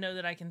don't even know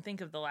that I can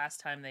think of the last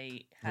time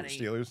they had The a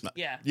Steelers?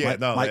 Yeah. Yeah,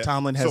 Mike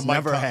Tomlin has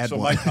never had so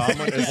one. Mike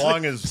Tomlin, as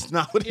long as It's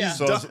not what Yeah. he's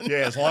so done.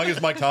 as long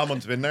as Mike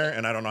Tomlin's been there,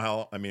 and I don't know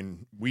how. I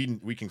mean, we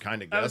can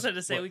kind of guess. I was going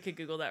to say but, we could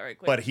Google that right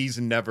quick. but he's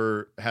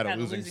never had a Had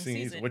losing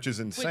season, which is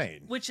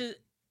insane. Which is,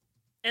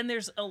 and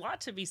there's a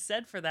lot to be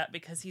said for that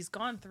because he's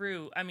gone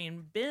through. I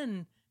mean,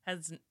 Ben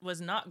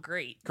was not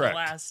great Correct. the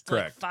last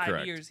Correct. 5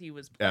 Correct. years he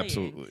was playing.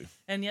 Absolutely.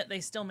 And yet they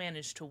still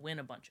managed to win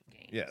a bunch of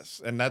games.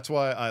 Yes, and that's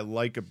why I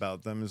like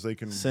about them is they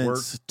can work.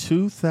 Since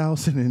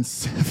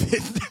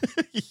 2007.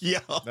 Yo.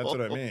 That's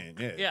what I mean.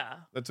 Yeah. Yeah.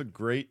 That's a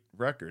great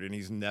record, and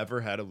he's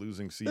never had a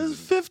losing This season. is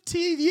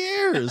 15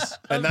 years.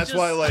 And Of that's just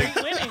why, like,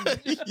 straight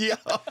winning. Yo.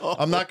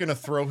 I'm not going to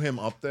throw him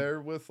up there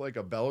with like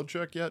a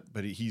Belichick yet,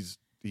 but he's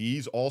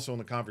also in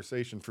the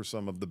conversation for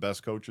some of the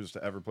best coaches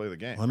to ever play the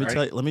game. Let me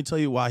right? tell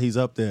you why he's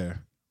up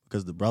there.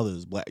 Because the brother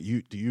is black.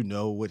 Do you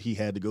know what he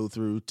had to go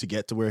through to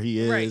get to where he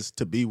is, Right.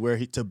 to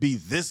be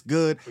this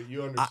good? But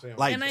you understand.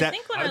 Like And I that.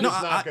 think what I'm I no,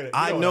 just not gonna,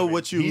 I know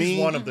what you he's mean.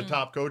 one of the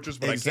top coaches,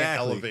 but I Exactly.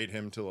 can't elevate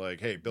him to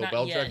like, hey, Bill Not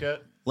Belichick yet.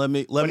 yet. Let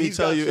me But me he's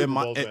tell got you Super in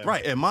my Bowls, man.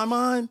 right in my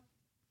mind.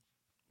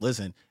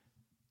 Listen,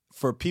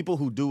 for people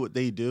who do what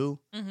they do,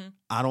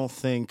 I don't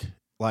think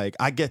like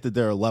I get that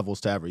there are levels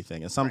to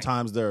everything, and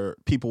sometimes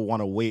people want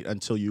to wait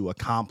until you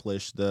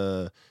accomplish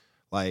the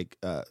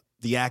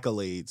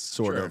accolades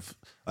sort Sure. of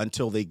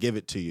until they give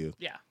it to you.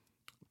 Yeah.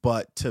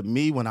 But to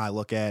me, when I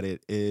look at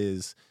it,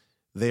 is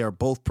they are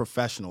both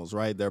professionals,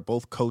 right? They're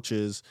both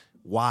coaches.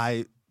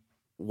 Why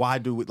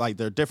do we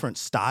they're different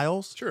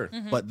styles? Sure.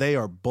 But they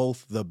are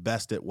both the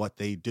best at what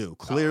they do.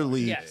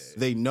 Clearly, yes.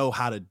 they know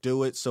how to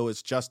do it. So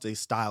it's just a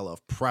style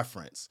of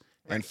preference.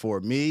 And for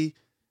me,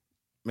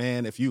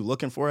 man, if you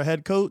looking for a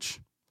head coach,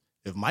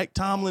 if Mike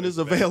Tomlin is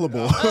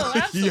available, Oh,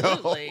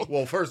 absolutely.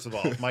 Well, first of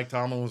all, if Mike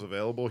Tomlin was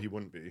available, he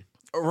wouldn't be.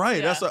 right?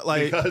 Yeah. That's what,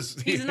 like Because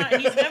He's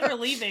never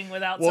leaving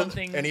without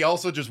something. and he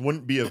also just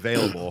wouldn't be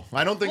available.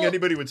 I don't think Well-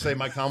 anybody would say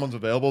Mike Tomlin's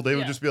available. They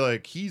would Yeah. just be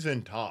like, he's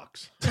in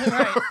talks.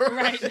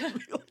 right.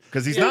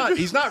 Because he's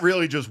not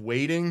really just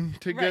waiting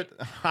to Right.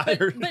 get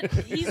hired. But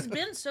he's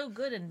been so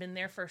good and been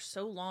there for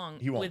so long.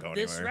 He won't with go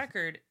this anywhere.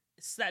 record,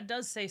 that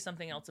does say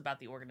something else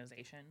about the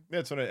organization.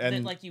 That's what That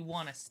and you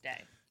want to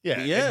stay.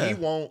 yeah, Yeah. and he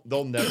won't.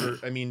 They'll never.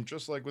 I mean,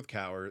 just like with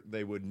Cowher,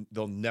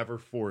 they'll never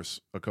force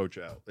a coach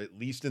out. At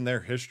least in their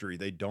history,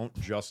 they don't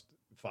just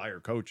fire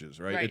coaches,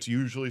 right? Right. It's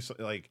usually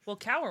like. Well,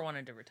 Cowher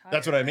wanted to retire.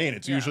 That's what I mean.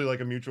 It's Yeah. usually like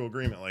a mutual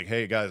agreement. Like,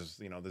 hey guys,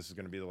 this is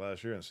going to be the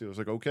last year. And Steelers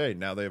like, okay,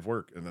 now they have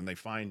work, and then they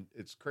find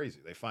it's crazy.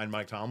 They find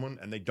Mike Tomlin,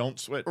 and they don't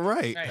switch.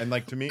 right. Right. And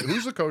like to me,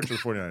 who's the coach of the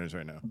 49ers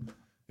right now?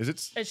 Is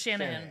it? It's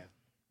Shanahan.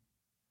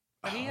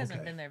 But he Oh, hasn't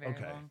okay. been there very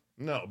Okay. long.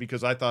 No,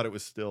 because I thought it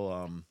was still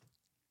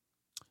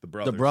the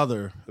brother. The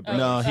brother. The brother.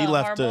 No, he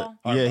left to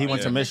Harbaugh? yeah, he Harbaugh.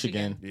 went to Yeah.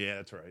 Michigan. Yeah,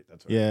 that's right.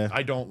 That's right. Yeah.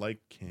 I don't like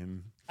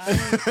him. I-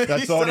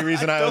 That's the only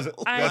reason I was.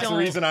 I That's the don't-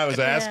 reason I was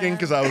asking yeah.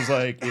 because I was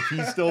like, if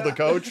he's still the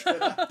coach,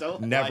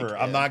 never.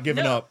 I'm not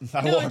giving no, up.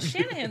 I no, and won't.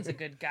 Shanahan's a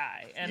good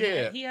guy, and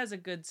Yeah. he has a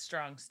good,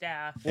 strong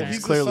staff. Well, and-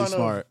 He's the clearly son of-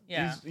 smart.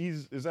 Yeah.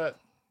 Is that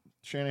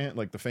Shanahan,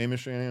 like the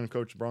famous Shanahan who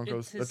coached the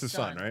Broncos? It's his That's his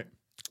son, son. right?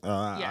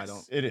 I Yes.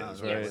 don't. It I is,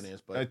 don't know right? what it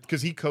is, but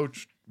Because he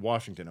coached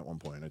Washington at one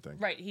point, I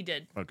think. right, he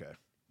did. Okay.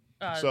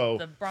 So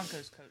the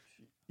Broncos coach.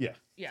 Yeah.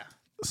 Yeah,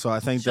 so I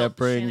think Shanahan that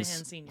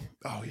brings Senior.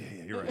 Oh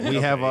yeah, you're right.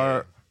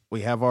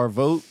 we have our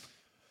vote.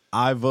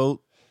 I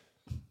vote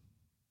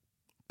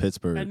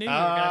Pittsburgh. I knew you were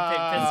gonna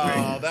pick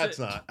Pittsburgh. Oh, that's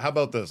not. How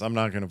about this? I'm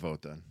not going to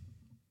vote then.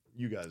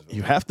 You guys vote.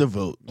 You have to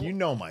vote. You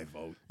know my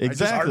vote.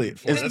 Exactly. I just argued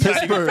for It's it. That's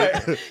not even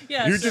Pittsburgh. fair.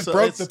 Yeah, You so- just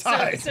broke the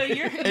tie. So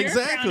you're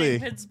Exactly. crowning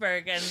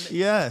Pittsburgh, and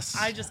Yes.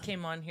 I just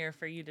came on here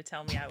for you to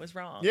tell me I was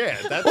wrong. Yeah,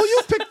 that's Well,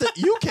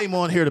 you came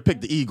on here to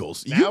pick the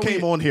Eagles. You Now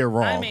came we- on here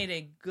wrong. I made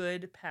a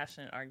good,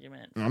 passionate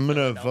argument. I'm going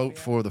to Philadelphia. vote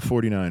for the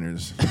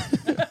 49ers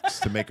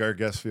just to make our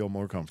guests feel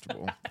more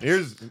comfortable.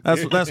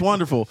 That's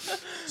wonderful.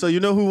 So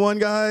you know who won,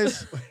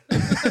 guys?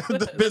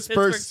 the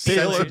Pittsburgh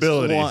Steelers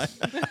Sensibility. won.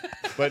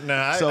 But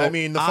nah, So I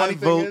mean, the funny I thing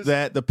vote is,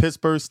 that the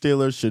Pittsburgh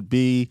Steelers should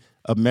be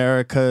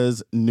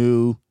America's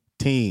new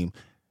team.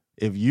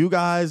 If you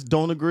guys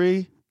don't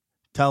agree,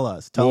 tell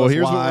us. Tell us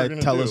here's what why. we're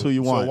gonna Tell do. us who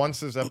you want. So once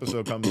this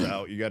episode comes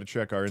out, you got to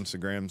check our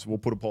Instagrams. We'll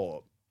put a poll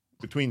up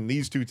between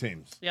these two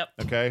teams. Yep.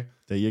 Okay.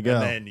 There you go.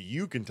 And then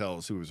you can tell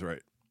us who was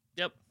right.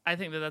 Yep. I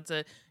think that's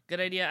a good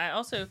idea.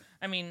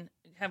 I mean,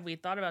 have we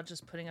thought about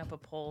just putting up a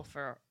poll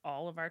for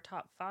all of our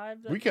top 5?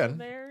 We can.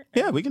 There?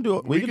 Yeah, we can do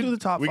it. We can do the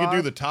top We five. can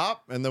do the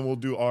top, and then we'll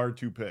do our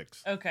 2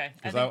 picks. Okay.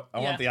 Because I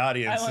want the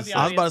audience to see.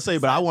 I was about to say,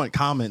 but I want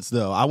comments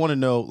though. I want to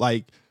know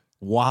like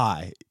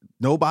why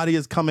nobody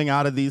is coming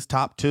out of these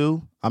top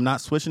 2. I'm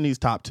not switching these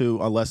top 2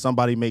 unless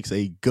somebody makes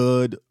a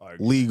good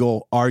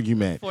legal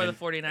argument for the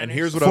 49ers. And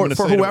here's what I'm going to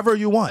for say. whoever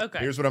you want. Okay.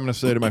 Here's what I'm going to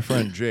say to my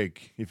friend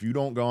Jake. If you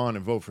don't go on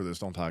and vote for this,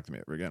 don't talk to me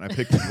ever again. I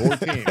picked your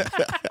team,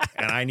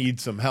 and I need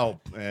some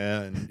help,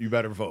 and you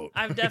better vote.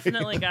 I've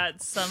definitely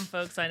got some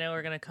folks I know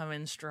are going to come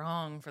in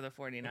strong for the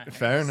 49ers.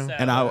 Fair enough. So-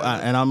 And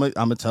I'm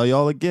gonna tell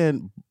y'all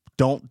again.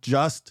 Don't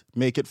just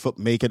make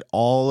it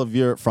all of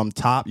your from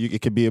top.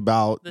 It could be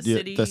about The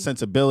city. the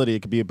sensibility.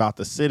 It could be about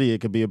the city. It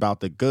could be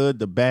about the good,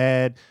 the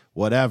bad,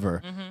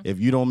 whatever. Mm-hmm.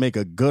 If you don't make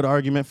a good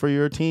argument for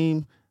your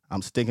team,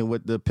 I'm sticking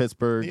with the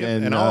Pittsburgh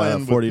and I'll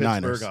end 49ers. with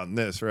Pittsburgh on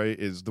this, right?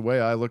 Is the way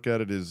I look at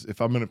it is if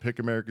I'm going to pick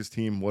America's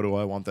team, what do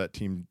I want that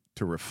team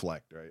to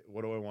reflect, right?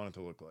 What do I want it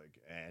to look like?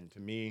 And to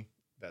me,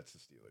 that's the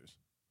Steelers.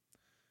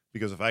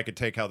 Because if I could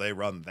take how they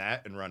run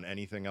that and run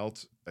anything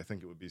else, I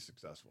think it would be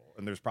successful.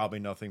 And there's probably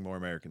nothing more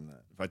American than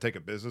that. If I take a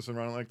business and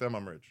run it like them,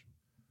 I'm rich.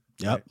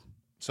 Yep. Right?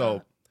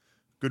 So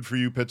good for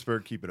you,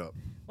 Pittsburgh. Keep it up.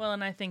 Well,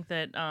 and I think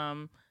that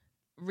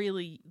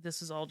really this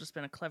has all just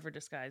been a clever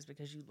disguise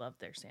because you love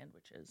their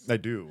sandwiches. I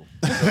do.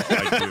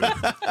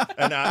 I do.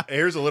 And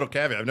here's a little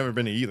caveat. I've never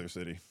been to either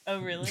city.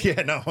 Oh, really?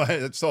 Yeah, no.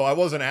 So I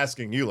wasn't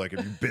asking you, like,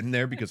 have you been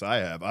there? Because I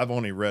have. I've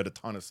only read a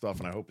ton of stuff,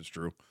 and I hope it's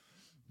true.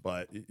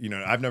 But, you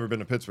know, I've never been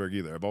to Pittsburgh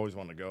either. I've always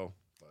wanted to go.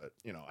 But,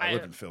 you know, I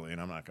live in Philly, and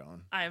I'm not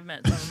going. I've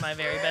met some of my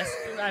very best.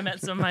 I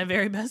met some of my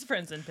very best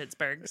friends in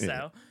Pittsburgh. So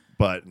Yeah.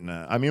 But,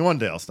 I mean, one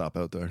day I'll stop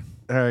out there.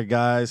 All right,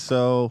 guys.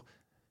 So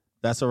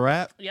that's a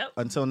wrap. Yep.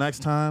 Until next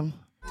time,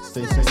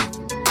 stay safe.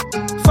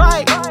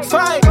 Fight for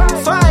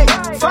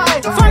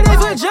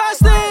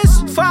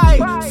justice.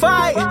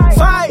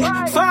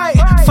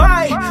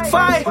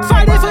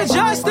 Fight for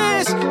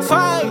justice.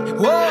 Fight.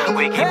 Whoa.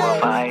 We keep on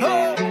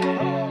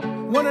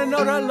fighting. Wanna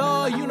know the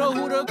law? You know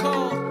who to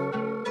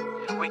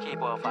call. We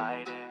keep on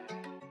fighting.